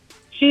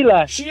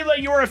 Sheila. Sheila,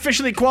 you are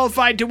officially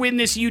qualified to win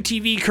this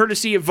UTV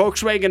courtesy of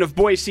Volkswagen of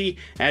Boise,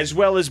 as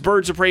well as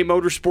Birds of Prey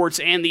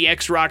Motorsports and the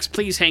X-Rocks.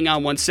 Please hang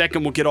on 1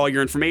 second. We'll get all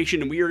your information,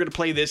 and we are going to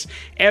play this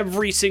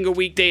every single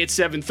weekday at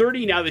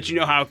 7:30. Now that you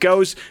know how it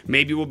goes,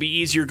 maybe it will be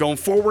easier going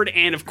forward.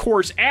 And, of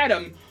course,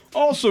 Adam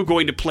also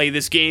going to play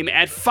this game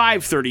at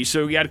 5:30.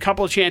 So you got a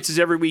couple of chances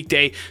every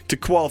weekday to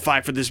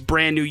qualify for this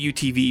brand new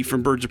UTV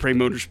from Birds of Prey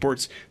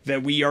Motorsports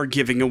that we are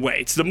giving away.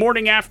 It's the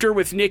morning after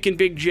with Nick and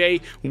Big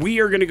J. We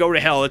are going to go to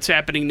hell. It's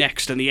happening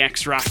next on the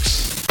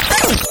X-Rocks.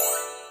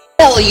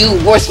 Hell, you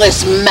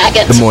worthless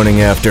maggot! The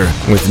morning after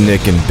with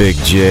Nick and Big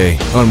J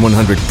on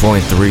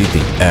 100.3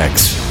 The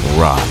X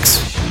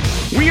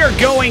Rocks. We are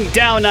going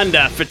down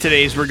under for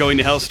today's We're Going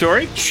to Hell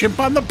story. Chimp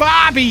on the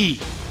Bobby.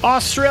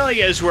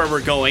 Australia is where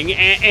we're going,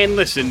 and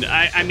listen,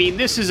 I mean,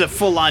 this is a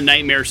full-on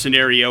nightmare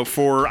scenario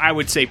for, I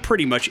would say,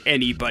 pretty much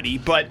anybody,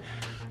 but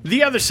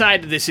the other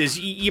side of this is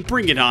you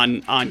bring it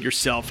on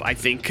yourself, I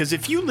think, because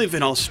if you live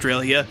in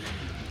Australia,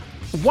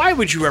 why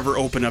would you ever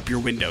open up your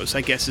windows,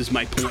 I guess is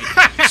my point.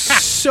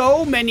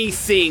 So many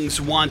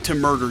things want to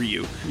murder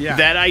you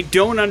that I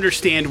don't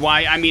understand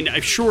why. I mean,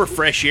 sure,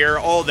 fresh air,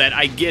 all that,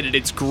 I get it,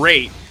 it's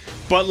great.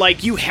 But,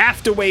 like, you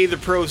have to weigh the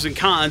pros and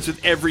cons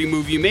with every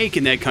move you make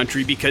in that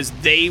country because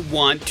they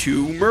want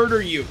to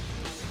murder you.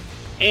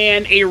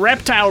 And a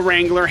reptile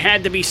wrangler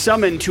had to be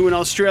summoned to an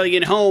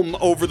Australian home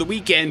over the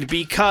weekend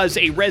because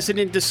a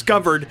resident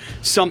discovered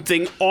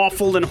something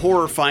awful and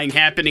horrifying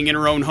happening in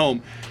her own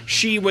home.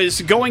 She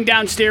was going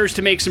downstairs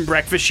to make some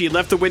breakfast. She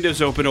left the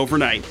windows open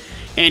overnight.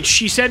 And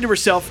she said to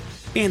herself,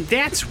 "Man,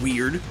 that's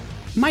weird.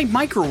 My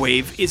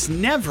microwave is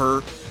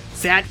never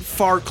that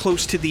far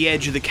close to the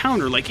edge of the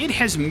counter. Like, it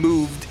has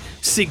moved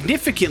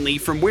significantly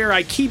from where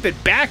I keep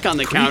it back on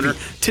the counter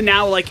to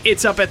now, like,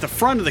 it's up at the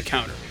front of the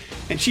counter."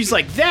 And she's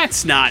like,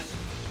 "That's not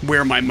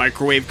where my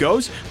microwave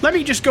goes. Let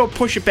me just go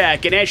push it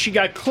back." And as she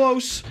got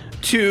close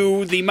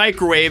to the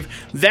microwave,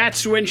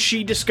 that's when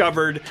she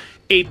discovered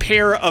a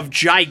pair of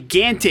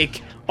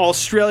gigantic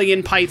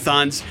Australian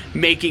pythons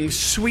making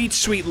sweet,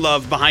 sweet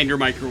love behind her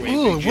microwave.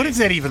 Ooh, what does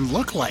that even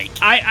look like?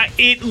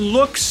 It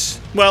looks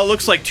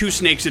like two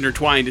snakes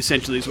intertwined,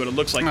 essentially, is what it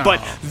looks like. Oh.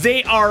 But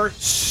they are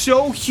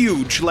so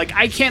huge. Like,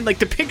 I can't, like,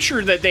 the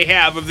picture that they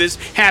have of this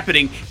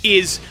happening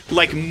is,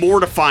 like,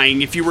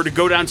 mortifying. If you were to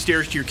go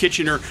downstairs to your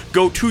kitchen or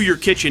go to your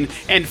kitchen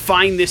and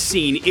find this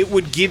scene, it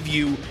would give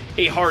you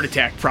a heart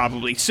attack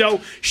probably.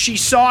 So she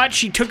saw it,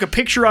 she took a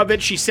picture of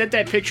it, she sent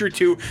that picture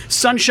to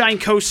Sunshine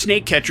Coast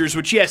Snake Catchers,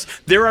 which yes,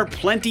 there are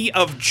plenty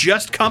of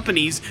just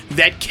companies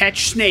that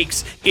catch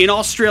snakes in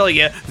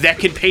Australia that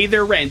can pay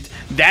their rent.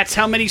 That's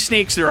how many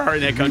snakes there are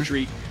in that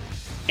country.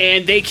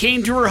 And they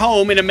came to her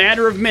home in a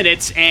matter of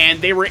minutes,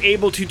 and they were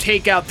able to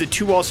take out the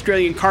 2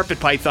 Australian carpet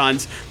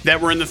pythons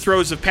that were in the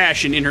throes of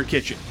passion in her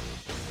kitchen.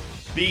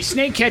 The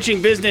snake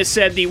catching business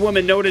said the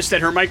woman noticed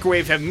that her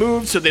microwave had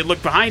moved, so they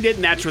looked behind it,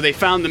 and that's where they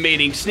found the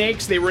mating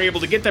snakes. They were able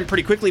to get them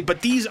pretty quickly,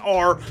 but these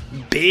are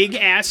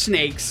big-ass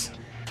snakes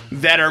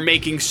that are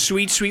making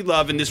sweet, sweet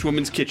love in this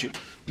woman's kitchen,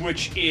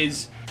 which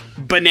is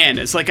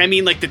bananas. Like, I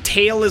mean, like, the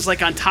tail is,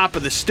 like, on top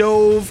of the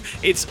stove.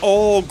 It's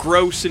all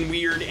gross and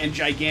weird and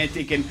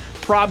gigantic, and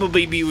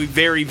probably be a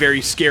very,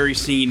 very scary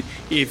scene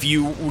if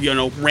you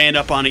ran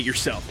up on it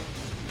yourself.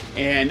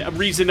 And a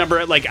reason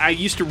number, like, I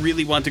used to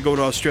really want to go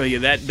to Australia.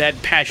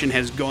 That passion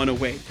has gone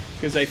away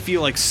because I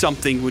feel like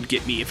something would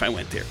get me if I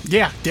went there.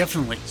 Yeah,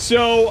 definitely.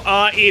 So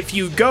if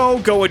you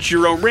go at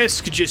your own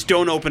risk. Just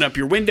don't open up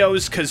your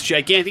windows because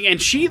gigantic.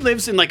 And she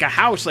lives in like a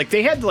house. Like,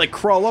 they had to like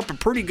crawl up a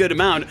pretty good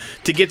amount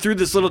to get through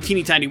this little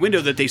teeny tiny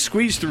window that they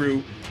squeezed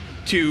through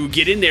to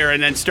get in there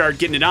and then start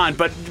getting it on.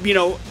 But,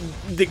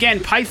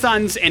 again,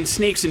 pythons and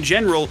snakes in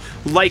general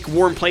like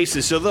warm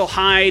places, so they'll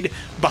hide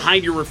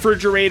behind your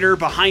refrigerator,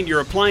 behind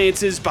your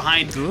appliances,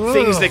 behind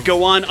things that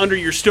go on under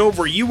your stove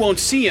where you won't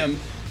see them.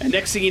 And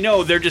next thing you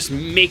know, they're just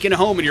making a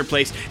home in your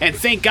place. And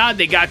thank God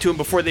they got to them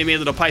before they made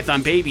little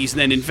python babies and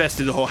then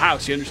infested the whole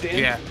house. You understand?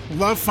 Yeah.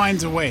 Love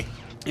finds a way.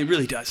 It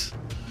really does.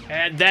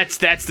 And that's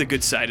the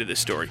good side of this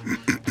story.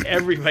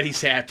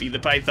 Everybody's happy. The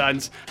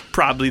pythons,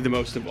 probably the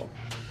most of all.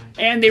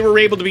 And they were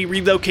able to be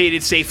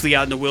relocated safely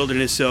out in the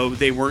wilderness, so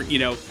they weren't,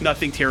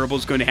 nothing terrible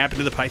is going to happen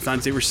to the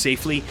pythons. They were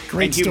safely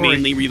and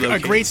humanely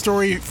relocated. A great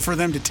story for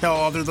them to tell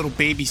all their little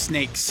baby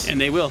snakes. And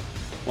they will,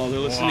 while they're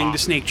listening to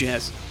Snake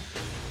Jazz.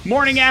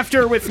 Morning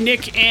After with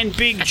Nick and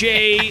Big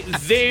J.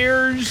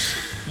 There's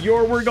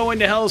your We're Going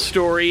to Hell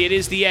story. It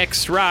is the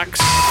X Rocks.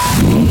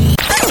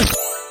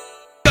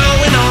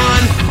 Going on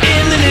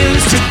in the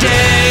news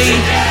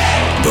today.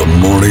 The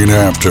Morning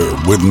After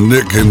with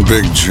Nick and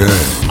Big J.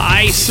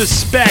 I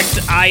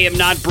suspect I am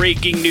not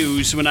breaking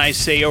news when I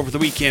say over the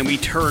weekend we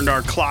turned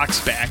our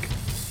clocks back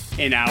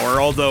an hour.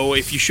 Although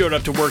if you showed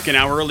up to work an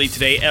hour early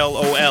today,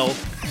 LOL.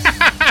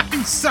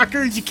 You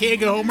suckers, you can't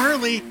go home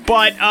early.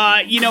 But,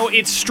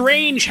 it's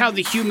strange how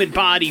the human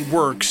body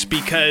works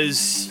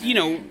because,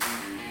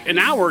 an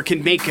hour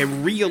can make a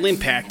real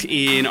impact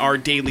in our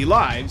daily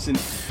lives. And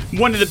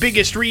one of the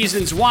biggest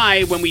reasons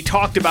why, when we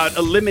talked about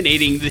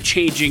eliminating the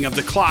changing of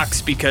the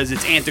clocks because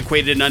it's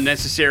antiquated and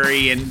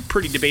unnecessary and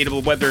pretty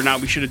debatable whether or not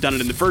we should have done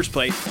it in the first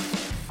place,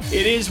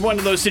 it is one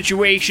of those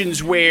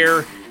situations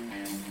where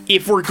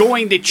if we're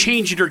going to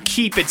change it or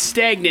keep it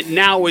stagnant,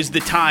 now is the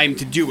time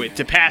to do it,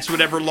 to pass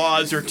whatever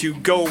laws or to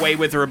go away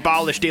with or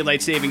abolish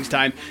daylight savings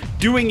time.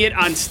 Doing it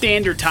on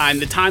standard time,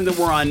 the time that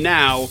we're on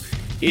now,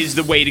 is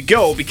the way to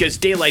go because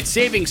daylight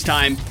savings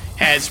time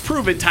has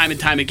proven time and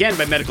time again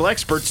by medical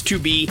experts to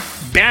be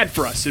bad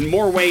for us in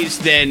more ways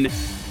than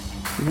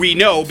we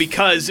know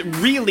because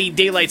really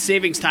daylight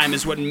savings time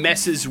is what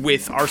messes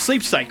with our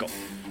sleep cycle.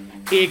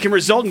 It can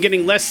result in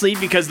getting less sleep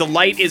because the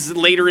light is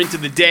later into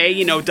the day.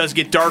 It does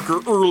get darker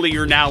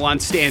earlier now on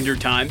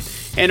standard time.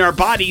 And our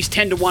bodies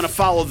tend to want to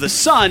follow the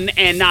sun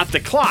and not the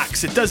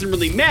clocks. It doesn't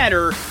really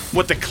matter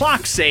what the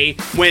clocks say.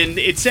 When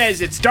it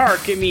says it's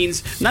dark, it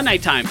means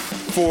nighttime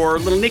for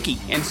little Nicky.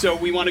 And so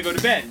we want to go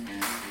to bed.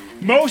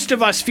 Most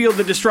of us feel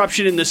the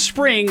disruption in the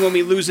spring when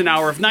we lose an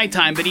hour of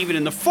nighttime, but even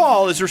in the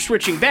fall, as we're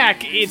switching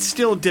back, it's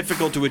still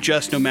difficult to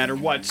adjust no matter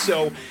what.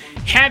 So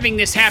having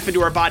this happen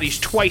to our bodies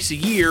twice a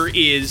year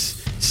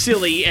is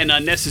silly and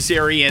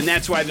unnecessary, and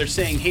that's why they're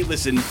saying, hey,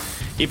 listen,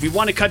 if you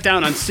want to cut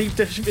down on sleep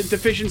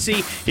deficiency,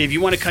 if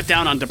you want to cut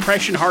down on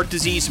depression, heart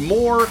disease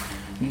more,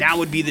 now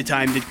would be the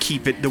time to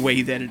keep it the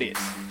way that it is.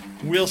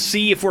 We'll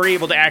see if we're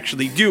able to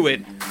actually do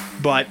it,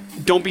 but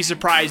don't be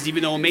surprised,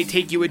 even though it may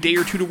take you a day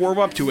or two to warm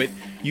up to it,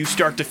 you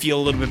start to feel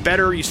a little bit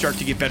better, you start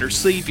to get better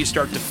sleep, you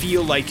start to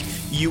feel like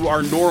you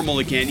are normal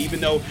again. Even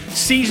though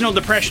seasonal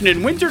depression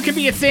in winter can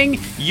be a thing,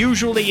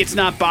 usually it's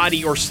not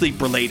body or sleep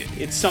related.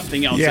 It's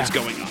something else that's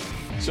going on.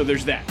 So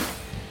there's that.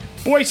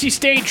 Boise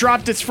State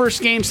dropped its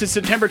first game since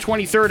September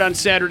 23rd on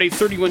Saturday,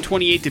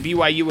 31-28 to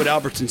BYU at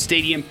Albertson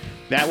Stadium.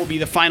 That will be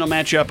the final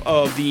matchup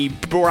of the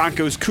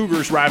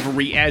Broncos-Cougars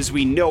rivalry as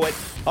we know it.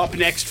 Up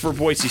next for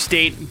Boise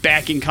State,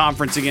 back in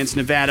conference against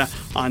Nevada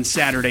on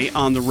Saturday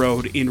on the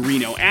road in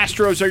Reno.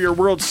 Astros are your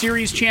World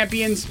Series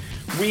champions.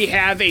 We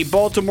have a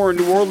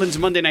Baltimore-New Orleans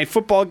Monday Night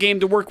Football game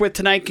to work with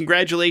tonight.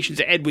 Congratulations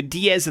to Edwin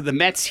Diaz of the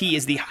Mets. He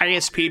is the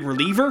highest paid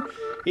reliever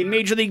in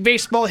Major League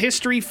Baseball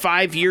history.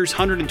 5 years,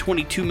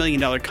 $122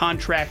 million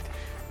contract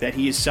that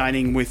he is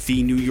signing with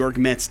the New York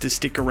Mets to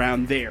stick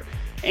around there.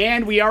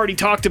 And we already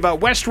talked about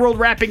Westworld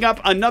wrapping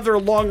up. Another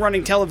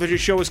long-running television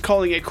show is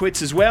calling it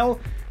quits as well.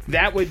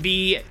 that would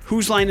be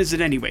Whose Line Is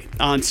It Anyway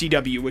on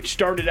CW, which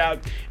started out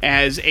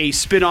as a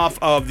spin-off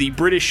of the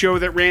British show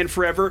that ran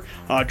forever.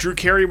 Drew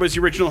Carey was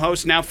the original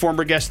host, now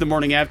former guest of The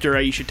Morning After.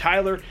 Aisha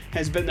Tyler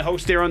has been the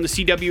host there on the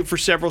CW for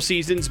several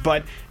seasons,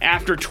 but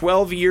after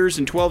 12 years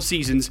and 12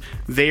 seasons,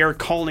 they are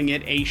calling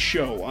it a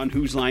show on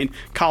Whose Line.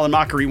 Colin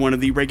Mockery, one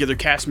of the regular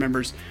cast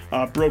members,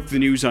 broke the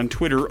news on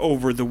Twitter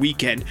over the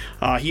weekend.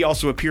 He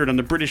also appeared on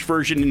the British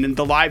version, and in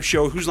the live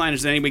show, Whose Line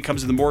Is It Anyway,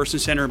 comes to the Morrison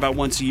Center about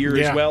once a year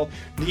as well.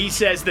 He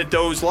says that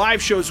those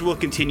live shows will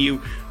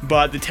continue,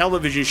 but the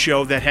television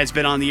show that has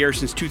been on the air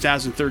since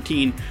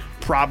 2013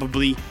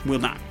 probably will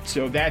not.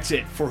 So that's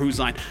it for Whose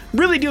Line.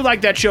 Really do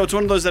like that show. It's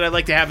one of those that I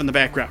like to have in the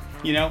background.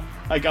 You know,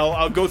 like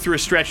I'll go through a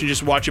stretch and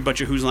just watch a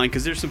bunch of Whose Line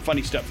because there's some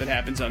funny stuff that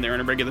happens on there on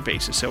a regular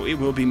basis. So it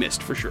will be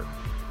missed for sure.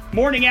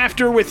 Morning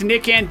After with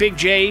Nick and Big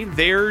J.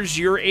 There's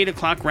your 8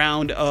 o'clock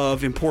round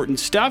of important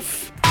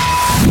stuff.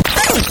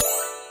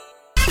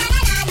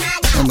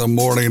 On the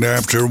Morning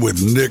After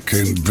with Nick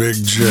and Big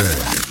J.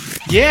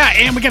 Yeah,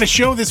 and we got a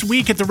show this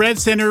week at the Red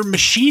Center,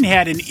 Machine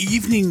Head, an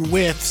evening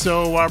with.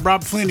 So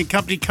Rob Flynn and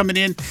company coming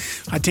in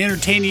to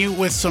entertain you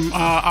with some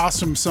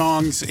awesome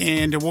songs,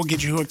 and we'll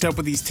get you hooked up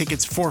with these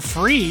tickets for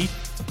free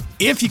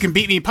if you can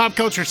beat me Pop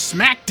Culture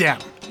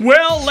Smackdown.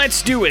 Well,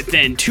 let's do it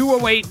then.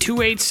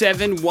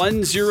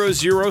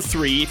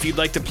 208-287-1003 if you'd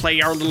like to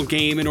play our little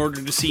game in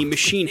order to see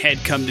Machine Head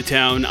come to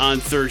town on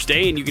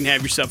Thursday, and you can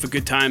have yourself a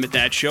good time at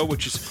that show,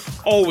 which is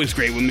always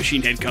great when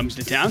Machine Head comes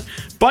to town.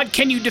 But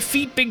can you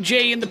defeat Big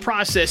J in the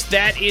process?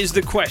 That is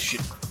the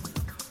question.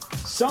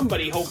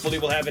 Somebody hopefully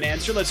will have an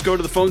answer. Let's go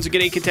to the phones and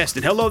get a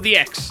contestant. Hello, the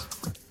X.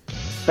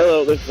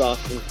 Hello, this is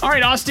Austin. All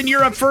right, Austin,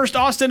 you're up first.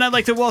 Austin, I'd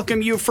like to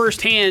welcome you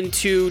firsthand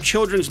to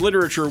Children's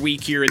Literature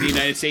Week here in the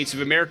United States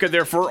of America.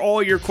 Therefore,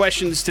 all your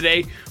questions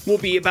today will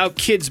be about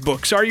kids'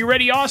 books. Are you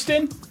ready,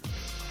 Austin?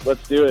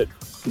 Let's do it.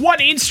 What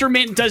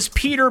instrument does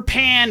Peter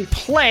Pan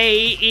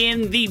play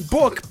in the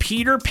book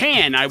Peter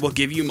Pan? I will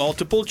give you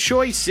multiple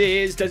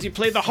choices. Does he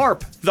play the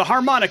harp, the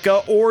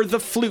harmonica, or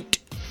the flute?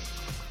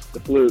 The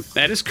flute.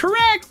 That is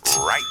correct.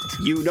 Right.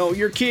 You know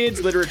your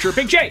kids' literature.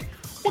 Big J,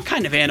 what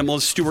kind of animal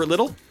is Stuart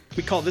Little?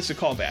 We call this a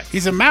callback.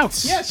 He's a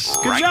mouse. Yes,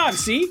 good job,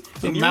 see?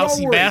 A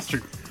mousy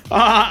bastard.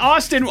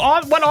 Austin,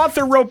 what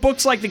author wrote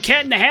books like The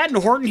Cat in the Hat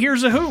and Horton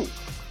Hears a Who?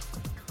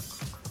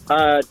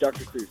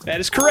 Dr. Seuss.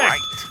 That is correct.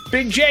 Right.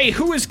 Big J,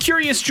 who is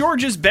Curious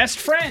George's best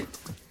friend?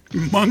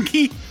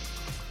 Monkey?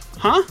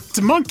 Huh? It's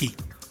a monkey.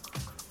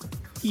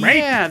 Right?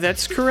 Yeah,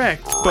 that's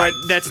correct. But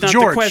that's not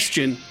George. the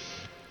question.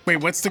 Wait,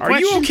 what's the Are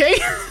question? you okay?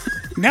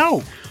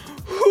 No.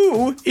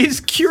 Who is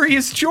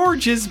Curious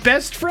George's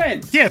best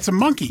friend? Yeah, it's a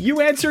monkey.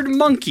 You answered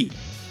monkey.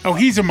 Oh,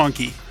 he's a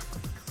monkey.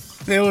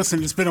 Hey,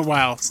 listen, it's been a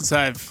while since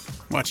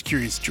I've watched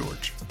Curious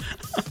George.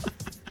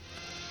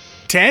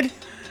 Ted?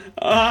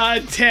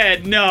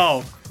 Ted,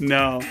 no.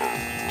 George?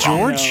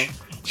 No.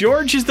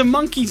 George is the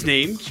monkey's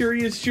name.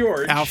 Curious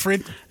George.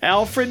 Alfred?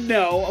 Alfred,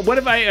 no. What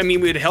if I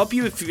mean, would it help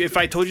you if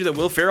I told you that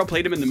Will Ferrell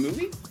played him in the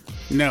movie?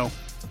 No.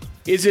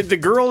 Is it the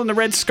girl in the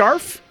red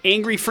scarf,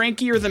 Angry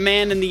Frankie, or the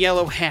man in the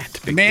yellow hat?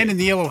 Man in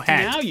the yellow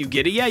hat. Now you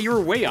get it. Yeah, you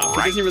were way off.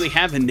 He doesn't really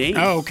have a name.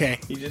 Oh, okay.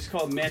 You just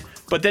called man.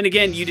 But then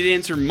again, you did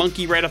answer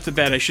monkey right off the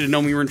bat. I should have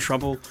known we were in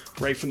trouble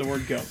right from the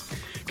word go.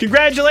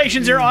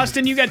 Congratulations there,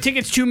 Austin. You got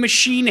tickets to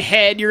Machine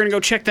Head. You're going to go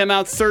check them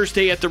out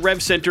Thursday at the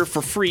Rev Center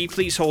for free.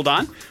 Please hold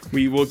on.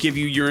 We will give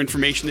you your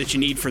information that you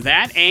need for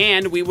that,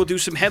 and we will do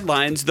some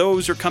headlines.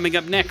 Those are coming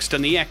up next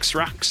on the X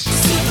Rocks.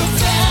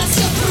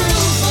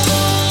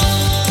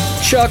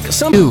 Chuck,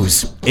 some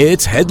news.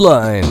 It's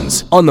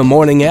headlines on the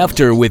Morning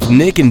After with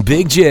Nick and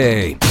Big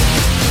J.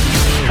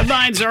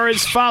 Headlines are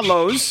as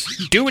follows.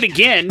 Do it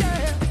again.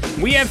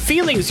 We have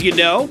feelings, you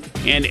know,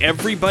 and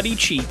everybody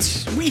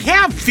cheats. We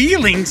have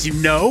feelings, you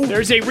know.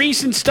 There's a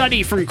recent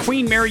study from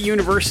Queen Mary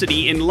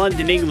University in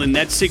London, England,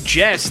 that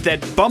suggests that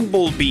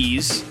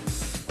bumblebees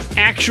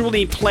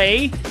actually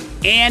play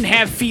and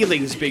have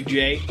feelings, Big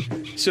J.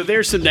 So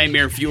there's some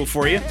nightmare fuel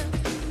for you.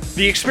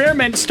 The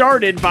experiment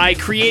started by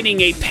creating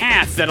a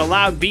path that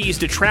allowed bees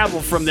to travel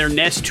from their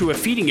nest to a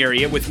feeding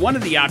area, with one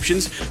of the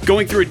options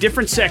going through a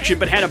different section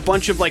but had a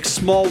bunch of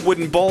small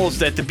wooden balls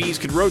that the bees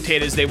could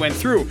rotate as they went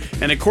through.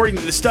 And according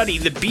to the study,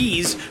 the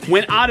bees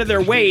went out of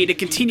their way to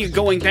continue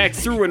going back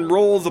through and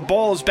roll the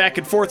balls back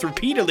and forth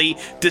repeatedly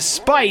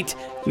despite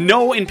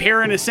no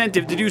apparent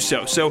incentive to do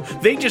so. So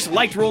they just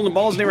liked rolling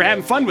balls and they were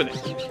having fun with it.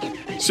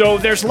 So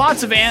there's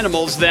lots of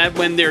animals that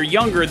when they're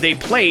younger, they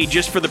play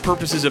just for the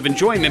purposes of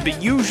enjoyment,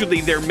 but usually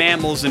they're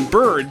mammals and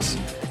birds.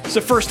 It's the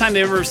first time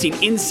they've ever seen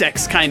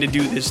insects kind of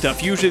do this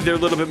stuff. Usually they're a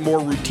little bit more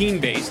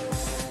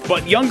routine-based.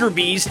 But younger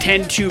bees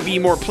tend to be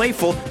more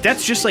playful.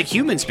 That's just like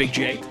humans, Big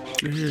J.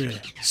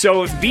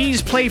 So if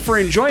bees play for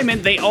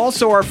enjoyment, they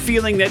also are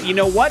feeling that, you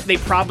know what? They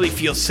probably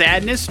feel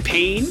sadness,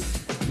 pain,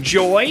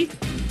 joy,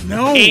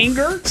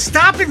 anger.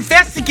 Stop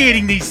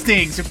investigating these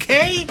things,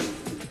 okay?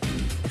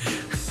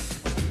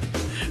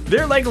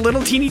 They're like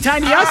little teeny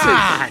tiny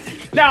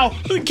usses. Now,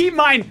 keep in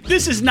mind,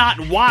 this is not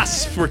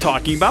wasps we're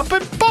talking about,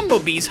 but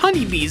bumblebees,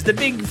 honeybees, the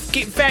big,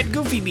 fat,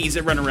 goofy bees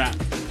that run around.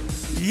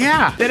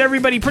 Yeah. That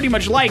everybody pretty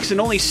much likes and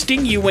only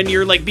sting you when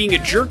you're like being a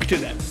jerk to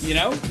them, you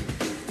know?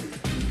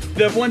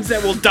 The ones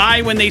that will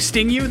die when they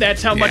sting you,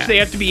 that's how much they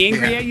have to be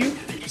angry at you.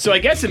 So I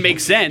guess it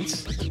makes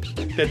sense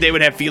that they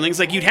would have feelings.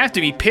 Like, you'd have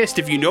to be pissed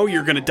if you know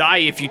you're going to die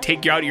if you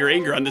take out your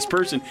anger on this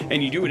person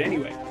and you do it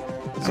anyway.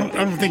 I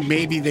don't think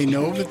maybe they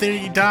know that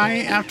they die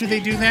after they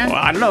do that. Well,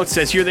 I don't know. It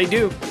says here they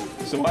do.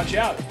 So watch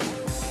out.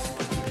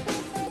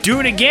 Do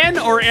it again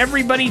or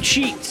everybody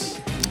cheats?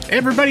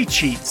 Everybody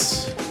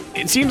cheats.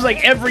 It seems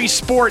like every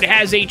sport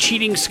has a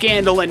cheating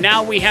scandal, and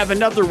now we have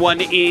another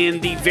one in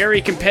the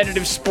very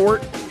competitive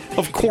sport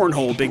of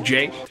cornhole, Big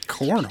J.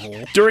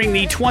 Cornhole? During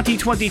the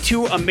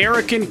 2022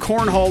 American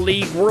Cornhole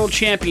League World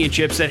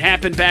Championships that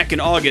happened back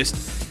in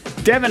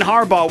August, Devin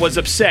Harbaugh was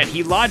upset.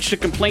 He lodged a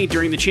complaint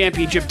during the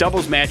championship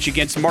doubles match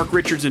against Mark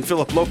Richards and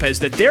Philip Lopez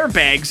that their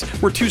bags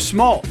were too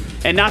small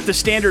and not the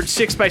standard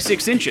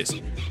 6x6 inches.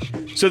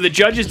 So the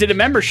judges did a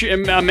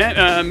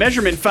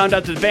measurement, found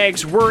out that the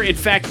bags were in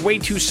fact way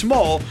too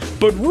small,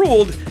 but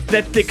ruled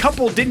that the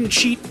couple didn't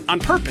cheat on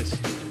purpose.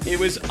 It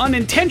was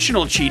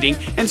unintentional cheating,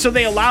 and so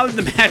they allowed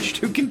the match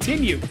to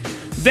continue.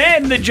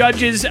 Then the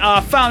judges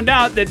found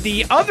out that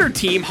the other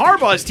team,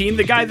 Harbaugh's team,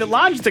 the guy that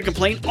lodged the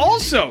complaint,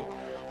 also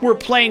were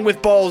playing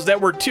with balls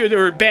that were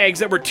bags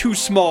that were too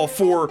small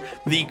for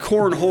the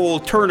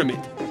cornhole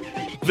tournament.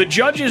 The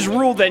judges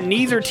ruled that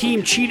neither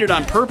team cheated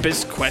on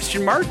purpose, ?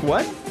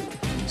 What?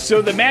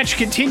 So the match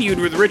continued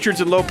with Richards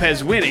and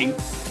Lopez winning.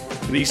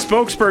 The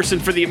spokesperson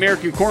for the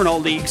American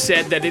Cornhole League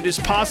said that it is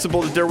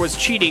possible that there was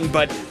cheating,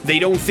 but they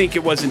don't think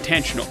it was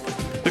intentional.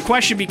 The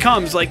question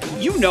becomes, like,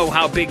 you know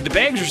how big the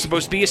bags are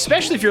supposed to be,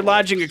 especially if you're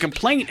lodging a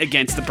complaint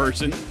against the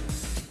person.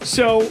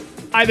 So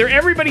either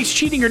everybody's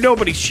cheating or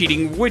nobody's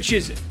cheating. Which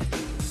is it?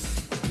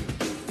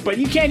 But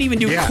you can't even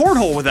do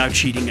cornhole without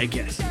cheating, I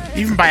guess.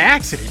 Even by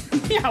accident.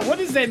 Yeah, what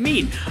does that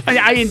mean?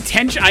 I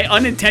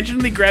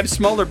unintentionally grab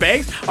smaller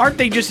bags? Aren't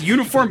they just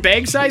uniform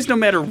bag size no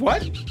matter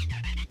what?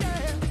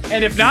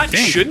 And if not,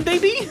 shouldn't they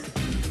be?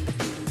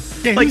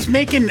 Yeah, who's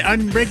making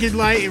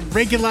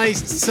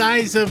regularized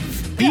size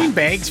of bean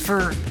bags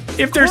for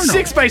If they're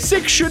cornhole?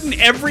 6x6,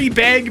 shouldn't every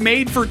bag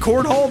made for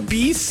cornhole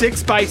be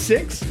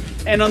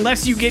 6x6? And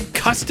unless you get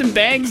custom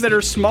bags that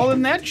are smaller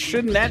than that,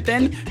 shouldn't that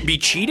then be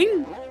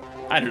cheating?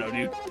 I don't know,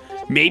 dude.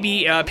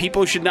 Maybe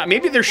people should not.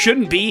 Maybe there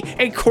shouldn't be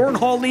a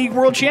Cornhole League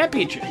World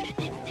Championship.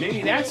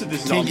 Maybe that's what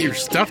this is all Can't get your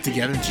stuff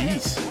together,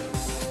 jeez.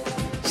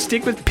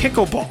 Stick with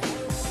pickleball.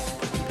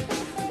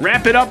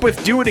 Wrap it up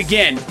with do it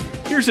again.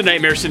 Here's a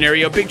nightmare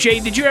scenario. Big J,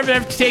 did you ever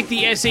have to take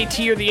the SAT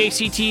or the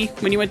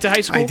ACT when you went to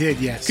high school? I did,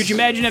 yes. Could you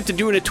imagine having to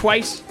doing it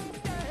twice?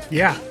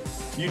 Yeah.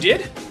 You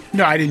did?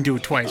 No, I didn't do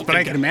it twice, but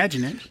I can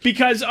imagine it.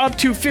 Because up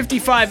to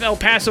 55 El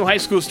Paso high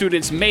school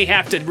students may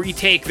have to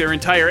retake their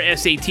entire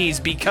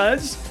SATs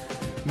because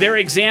their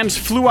exams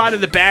flew out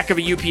of the back of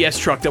a UPS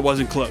truck that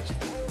wasn't closed.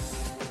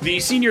 The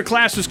senior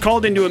class was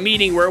called into a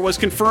meeting where it was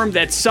confirmed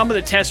that some of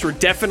the tests were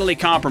definitely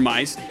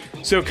compromised.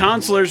 So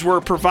counselors were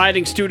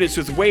providing students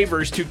with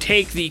waivers to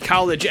take the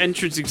college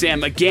entrance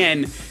exam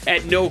again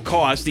at no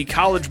cost. The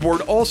college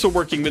board also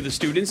working with the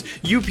students.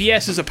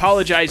 UPS has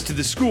apologized to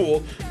the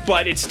school,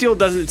 but it still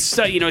doesn't,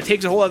 it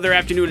takes a whole other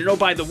afternoon. And oh,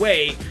 by the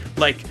way,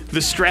 like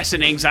the stress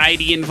and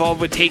anxiety involved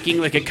with taking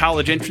like a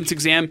college entrance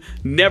exam,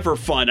 never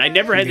fun. I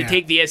never had to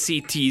take the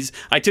SATs.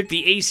 I took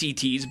the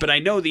ACTs, but I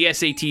know the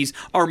SATs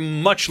are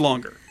much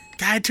longer.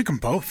 God, I took them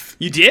both.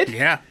 You did?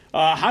 Yeah.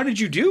 How did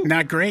you do?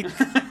 Not great.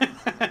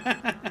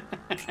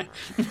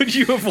 Would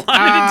you have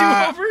wanted to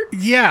do over?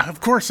 Yeah, of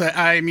course.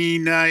 I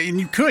mean, and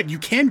you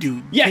can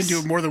do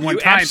it more than one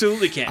time. You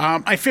absolutely can.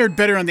 I fared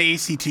better on the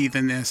ACT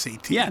than the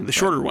SAT. Yeah, the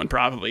shorter one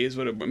probably is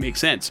what it makes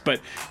sense.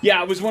 But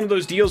yeah, it was one of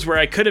those deals where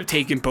I could have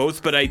taken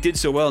both, but I did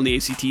so well in the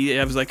ACT,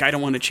 I was like, I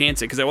don't want to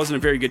chance it because I wasn't a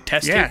very good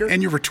test taker. Yeah,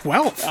 and you were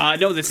 12.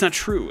 No, that's not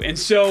true. And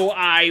so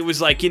I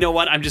was like, you know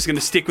what? I'm just going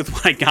to stick with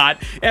what I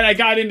got. And I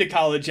got into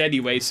college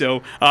anyway,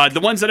 so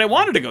the ones that I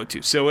wanted to go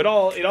to. So it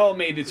all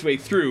made its way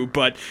through,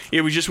 but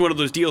it was just one of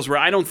those deals where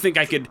I don't think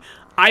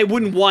I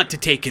wouldn't want to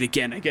take it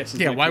again, I guess.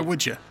 Yeah, why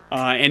would you?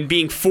 And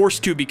being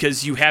forced to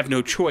because you have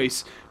no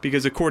choice,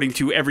 because according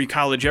to every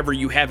college ever,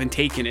 you haven't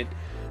taken it.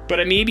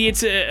 But maybe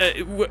it's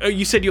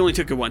you said you only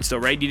took it once, though,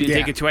 right? You didn't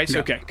take it twice? No.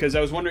 Okay, because I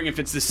was wondering if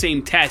it's the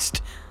same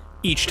test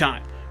each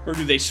time, or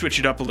do they switch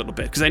it up a little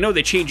bit? Because I know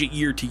they change it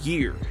year to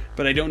year,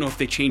 but I don't know if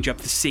they change up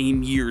the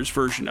same year's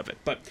version of it.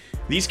 But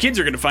these kids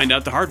are going to find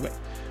out the hard way.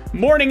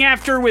 Morning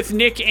After with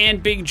Nick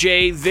and Big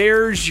J.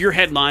 There's your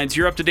headlines.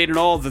 You're up to date on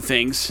all the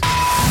things.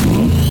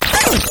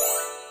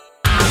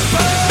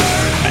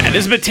 That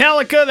is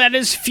Metallica, that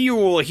is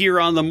Fuel here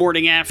on the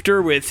Morning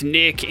After with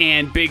Nick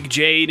and Big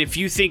J. And if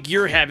you think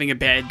you're having a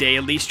bad day,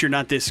 at least you're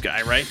not this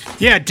guy, right?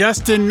 Yeah,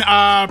 Dustin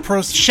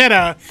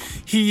Proschetta,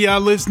 he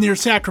lives near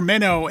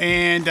Sacramento,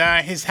 and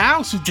his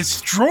house was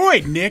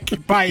destroyed,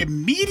 Nick, by a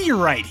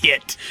meteorite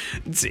hit.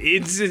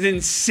 It's an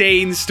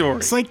insane story.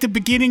 It's like the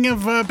beginning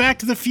of Back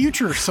to the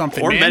Future or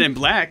something, Or man. Men in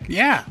Black.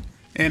 Yeah.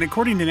 And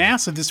according to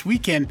NASA, this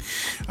weekend,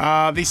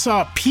 they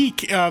saw a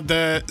peak of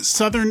the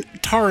Southern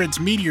Taurids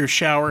meteor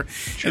shower,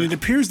 and it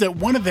appears that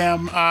one of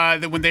them,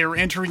 that when they were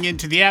entering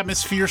into the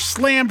atmosphere,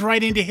 slammed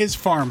right into his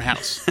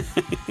farmhouse.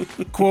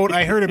 Quote,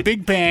 I heard a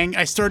big bang,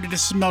 I started to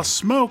smell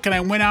smoke, and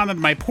I went out on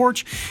my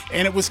porch,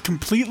 and it was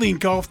completely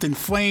engulfed in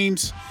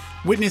flames.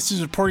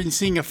 Witnesses reporting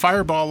seeing a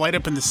fireball light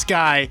up in the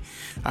sky.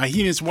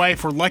 He and his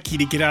wife were lucky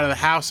to get out of the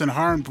house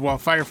unharmed while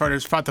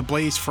firefighters fought the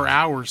blaze for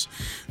hours.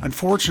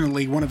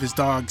 Unfortunately, one of his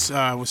dogs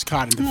was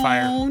caught in the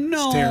fire. Oh,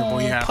 no. It's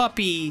terrible, yeah.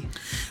 Puppy.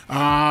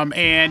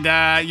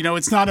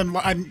 It's not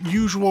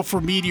unusual for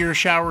meteor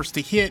showers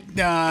to hit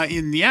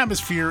in the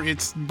atmosphere.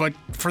 But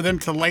for them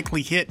to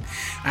likely hit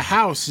a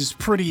house is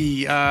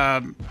pretty...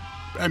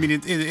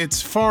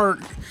 it's far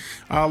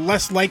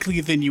less likely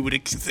than you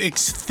would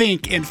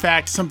think. In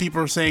fact, some people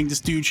are saying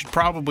this dude should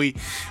probably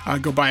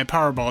go buy a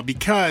Powerball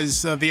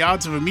because the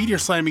odds of a meteor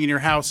slamming in your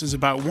house is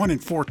about 1 in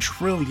 4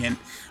 trillion.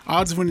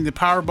 Odds of winning the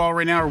Powerball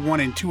right now are 1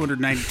 in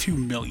 292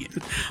 million.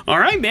 All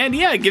right, man.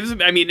 Yeah, it gives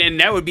them.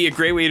 And that would be a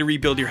great way to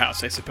rebuild your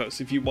house, I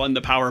suppose. If you won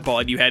the Powerball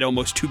and you had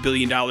almost $2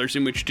 billion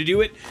in which to do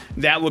it,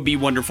 that would be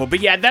wonderful. But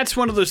yeah, that's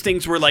one of those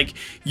things where, like,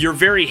 you're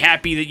very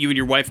happy that you and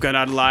your wife got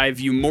out alive.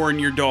 You mourn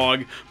your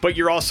dog, but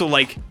you're also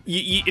like,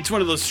 it's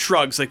one of those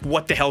shrugs, like,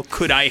 what the hell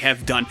could I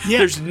have done? Yeah.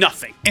 There's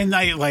nothing. And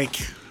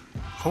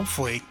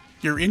hopefully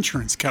your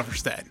insurance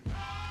covers that.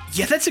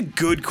 Yeah, that's a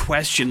good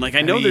question. Like,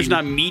 I know there's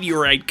not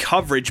meteorite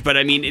coverage, but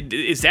I mean,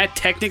 is that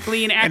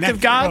technically an act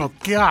of God? Oh,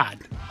 God.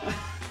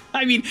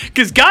 I mean,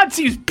 because God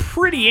seems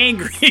pretty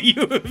angry at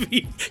you if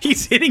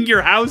he's hitting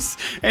your house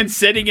and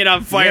setting it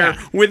on fire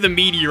with a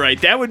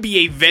meteorite. That would be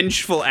a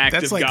vengeful act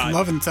of God. That's like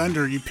Love and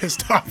Thunder. You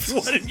pissed off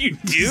what did you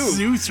do?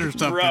 Zeus or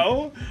something.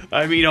 Bro,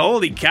 I mean,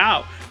 holy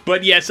cow.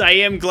 But yes, I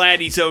am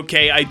glad he's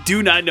okay. I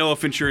do not know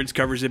if insurance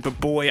covers it, but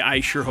boy, I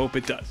sure hope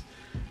it does.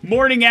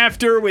 Morning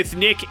After with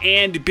Nick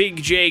and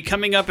Big J.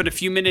 Coming up in a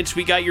few minutes,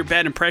 we got your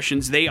bad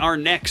impressions. They are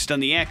next on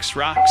the X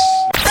Rocks.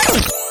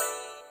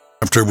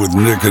 After with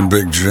Nick and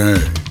Big J.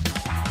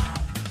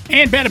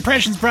 And Bad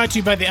Impressions brought to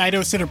you by the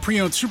Idaho Center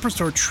Pre-Owned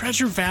Superstore,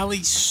 Treasure Valley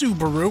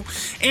Subaru.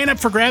 And up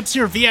for grabs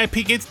here,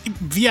 VIP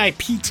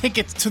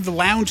tickets to the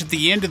lounge at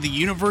the end of the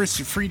universe.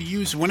 You're free to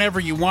use whenever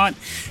you want.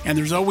 And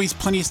there's always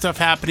plenty of stuff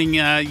happening,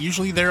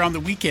 usually there on the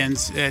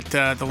weekends at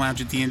the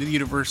lounge at the end of the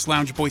universe,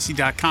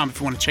 loungeboise.com if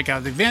you want to check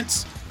out the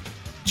events.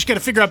 Just got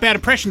to figure out bad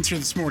impressions here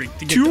this morning.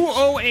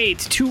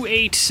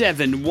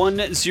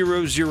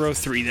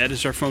 208-287-1003. That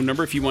is our phone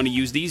number. If you want to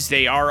use these,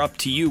 they are up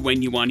to you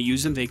when you want to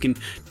use them. They can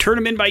turn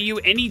them in by you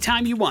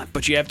anytime you want,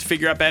 but you have to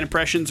figure out bad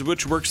impressions,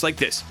 which works like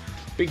this.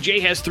 Big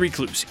J has 3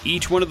 clues.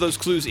 Each one of those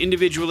clues,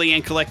 individually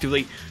and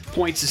collectively,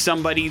 points to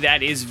somebody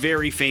that is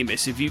very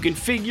famous. If you can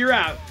figure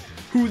out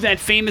who that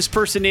famous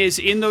person is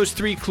in those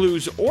 3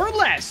 clues or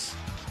less,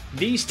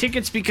 these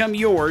tickets become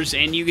yours,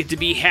 and you get to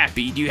be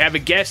happy. Do you have a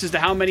guess as to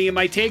how many it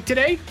might take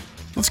today?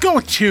 Let's go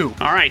with 2.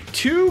 All right,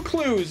 2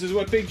 clues is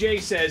what Big J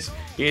says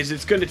is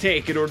it's going to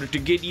take in order to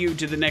get you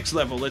to the next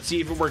level. Let's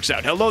see if it works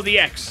out. Hello, the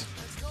X.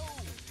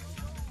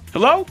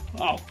 Hello?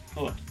 Oh,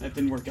 hello. That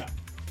didn't work out.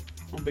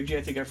 Oh, Big J,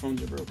 I think our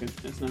phones are broken.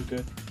 That's not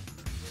good.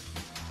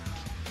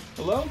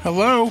 Hello?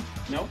 Hello?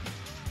 Nope.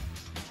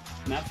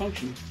 Not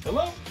functioning.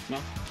 Hello? No.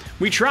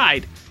 We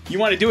tried. You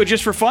want to do it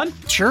just for fun?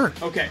 Sure.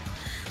 Okay.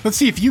 Let's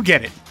see if you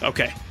get it.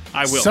 Okay,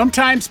 I will.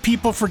 Sometimes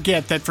people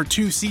forget that for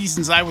 2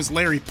 seasons I was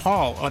Larry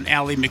Paul on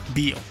Ally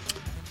McBeal.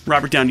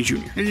 Robert Downey Jr.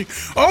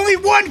 Only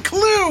 1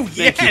 clue!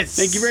 Yes!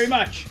 Thank you very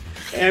much.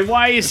 And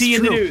why is he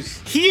in the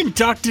news? He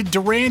inducted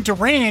Duran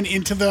Duran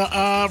into the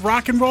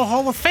Rock and Roll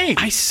Hall of Fame.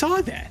 I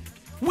saw that.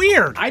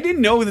 Weird. I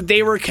didn't know that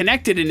they were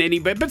connected in any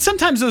way, but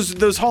sometimes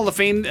those Hall of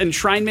Fame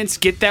enshrinements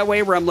get that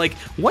way where I'm like,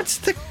 what's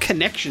the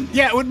connection?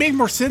 Yeah, it would make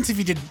more sense if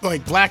you did,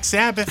 like, Black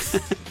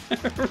Sabbath.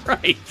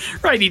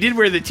 Right. He did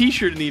wear the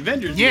t-shirt in the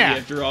Avengers movie,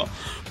 after all.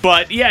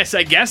 But, yes,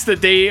 I guess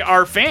that they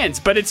are fans,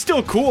 but it's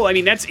still cool. I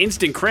mean, that's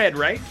instant cred,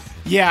 right?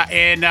 Yeah,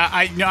 and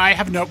I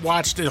have not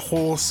watched a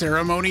whole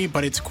ceremony,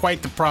 but it's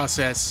quite the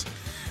process.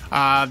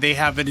 They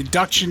have an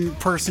induction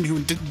person who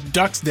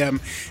inducts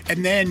them,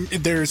 and then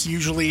there's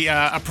usually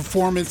a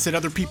performance that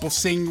other people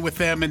sing with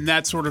them and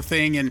that sort of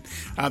thing. And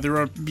there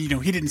are, he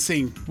didn't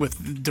sing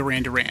with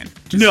Duran Duran.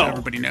 Just so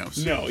everybody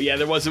knows. No, yeah,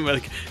 there wasn't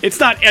it's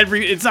not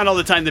all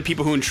the time that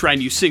people who enshrine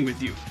you sing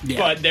with you. Yeah.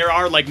 But there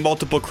are like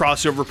multiple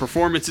crossover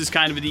performances,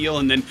 kind of a deal,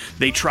 and then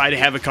they try to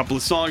have a couple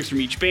of songs from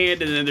each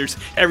band, and then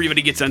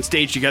everybody gets on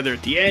stage together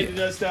at the end and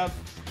does stuff.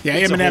 Yeah,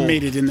 Eminem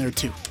made it in there,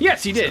 too.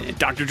 Yes, he did. So.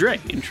 Dr. Dre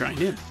enshrined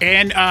him.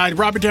 And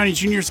Robert Downey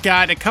Jr.'s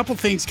got a couple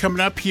things coming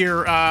up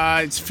here.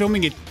 It's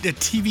filming a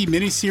TV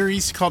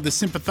miniseries called The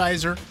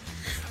Sympathizer.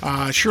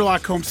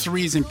 Sherlock Holmes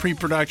 3 is in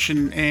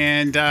pre-production,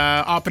 and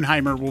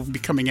Oppenheimer will be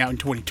coming out in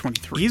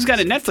 2023. He's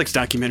got a Netflix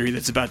documentary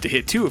that's about to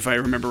hit, too, if I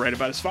remember right,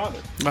 about his father.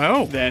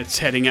 Oh. That's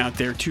heading out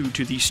there, too,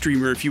 to the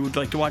streamer, if you would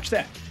like to watch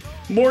that.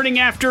 Morning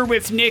After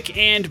with Nick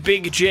and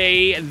Big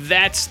J.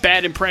 That's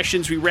Bad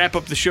Impressions. We wrap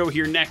up the show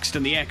here next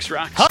on the X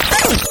Rocks.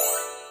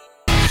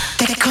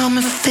 They call call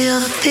me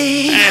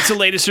filthy. That's the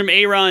latest from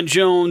Aaron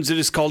Jones. It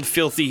is called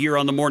Filthy here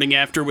on the Morning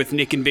After with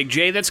Nick and Big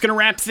J. That's going to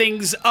wrap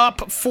things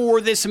up for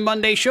this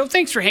Monday show.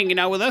 Thanks for hanging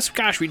out with us.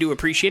 Gosh, we do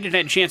appreciate it.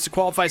 Had a chance to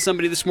qualify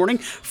somebody this morning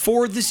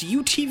for this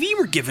UTV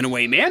we're giving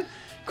away, man.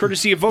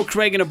 Courtesy of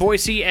Volkswagen of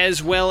Boise,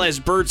 as well as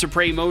Birds of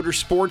Prey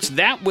Motorsports.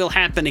 That will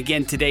happen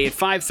again today at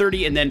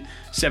 5:30, and then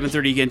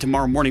 7:30 again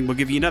tomorrow morning. We'll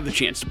give you another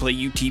chance to play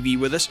UTV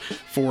with us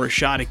for a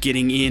shot at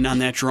getting in on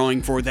that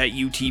drawing for that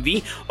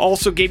UTV.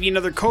 Also gave you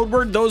another code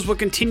word. Those will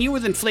continue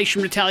with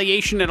inflation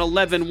retaliation at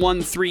 11,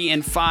 1, 3,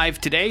 and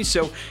 5 today.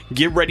 So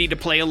get ready to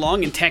play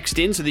along and text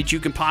in so that you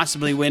can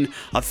possibly win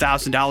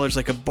 $1,000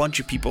 like a bunch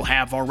of people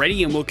have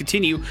already, and we'll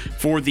continue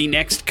for the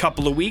next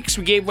couple of weeks.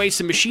 We gave away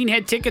some Machine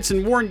Head tickets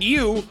and warned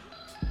you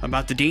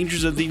about the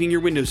dangers of leaving your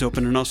windows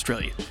open in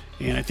Australia.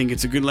 And I think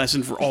it's a good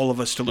lesson for all of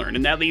us to learn.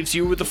 And that leaves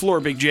you with the floor,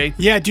 Big J.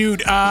 Yeah, dude,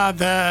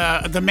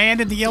 the man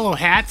in the yellow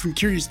hat from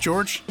Curious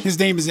George, his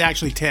name is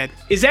actually Ted.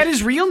 Is that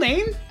his real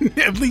name?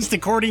 At least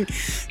according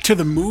to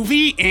the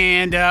movie,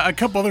 and a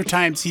couple other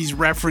times he's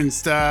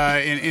referenced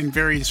in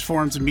various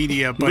forms of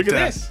media. But, look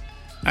at this.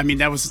 I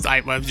mean, I was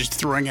just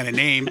throwing out a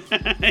name.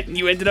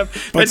 You ended up,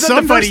 but that's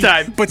not the first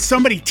time. But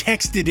somebody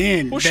texted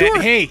in that,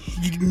 sure. Hey,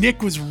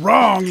 Nick was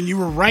wrong and you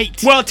were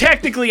right. Well,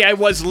 technically, I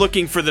was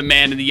looking for the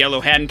man in the yellow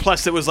hat, and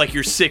plus it was like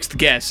your sixth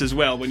guess as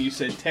well when you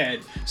said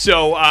Ted.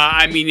 So,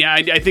 I mean,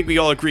 I think we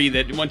all agree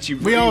that once you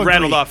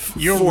rattled off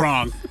you're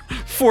wrong.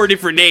 4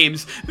 different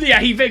names. Yeah,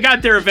 he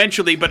got there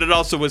eventually, but it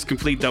also was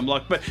complete dumb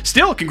luck. But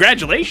still,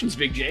 congratulations,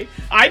 Big J.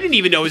 I didn't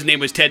even know his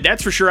name was Ted,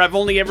 that's for sure. I've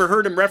only ever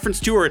heard him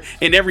referenced to, or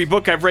in every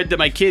book I've read to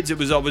my kids, it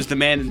was always the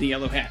man in the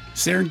yellow hat.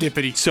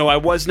 Serendipity. So I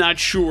was not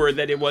sure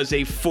that it was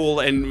a full,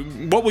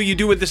 and what will you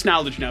do with this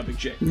knowledge now, Big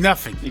J?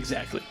 Nothing.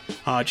 Exactly.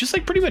 Just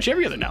like pretty much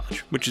every other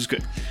knowledge, which is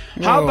good.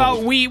 How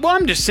about well,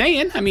 I'm just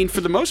saying, I mean,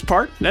 for the most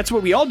part, that's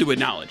what we all do with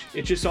knowledge.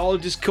 It just all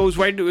just goes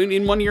right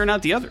in one ear and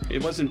out the other.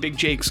 It wasn't Big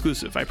J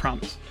exclusive, I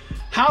promise.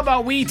 How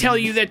about we tell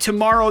you that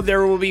tomorrow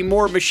there will be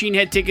more Machine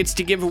Head tickets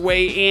to give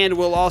away, and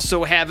we'll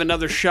also have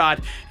another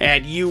shot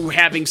at you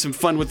having some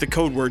fun with the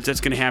code words.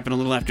 That's going to happen a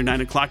little after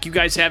 9 o'clock. You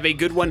guys have a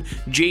good one.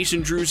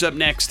 Jason Drew's up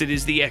next. It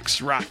is the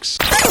X Rocks.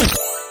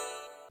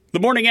 The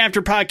Morning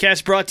After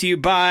podcast brought to you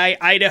by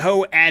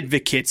Idaho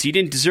Advocates. You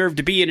didn't deserve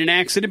to be in an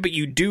accident, but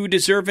you do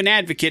deserve an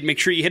advocate. Make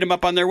sure you hit them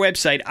up on their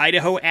website,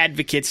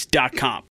 idahoadvocates.com.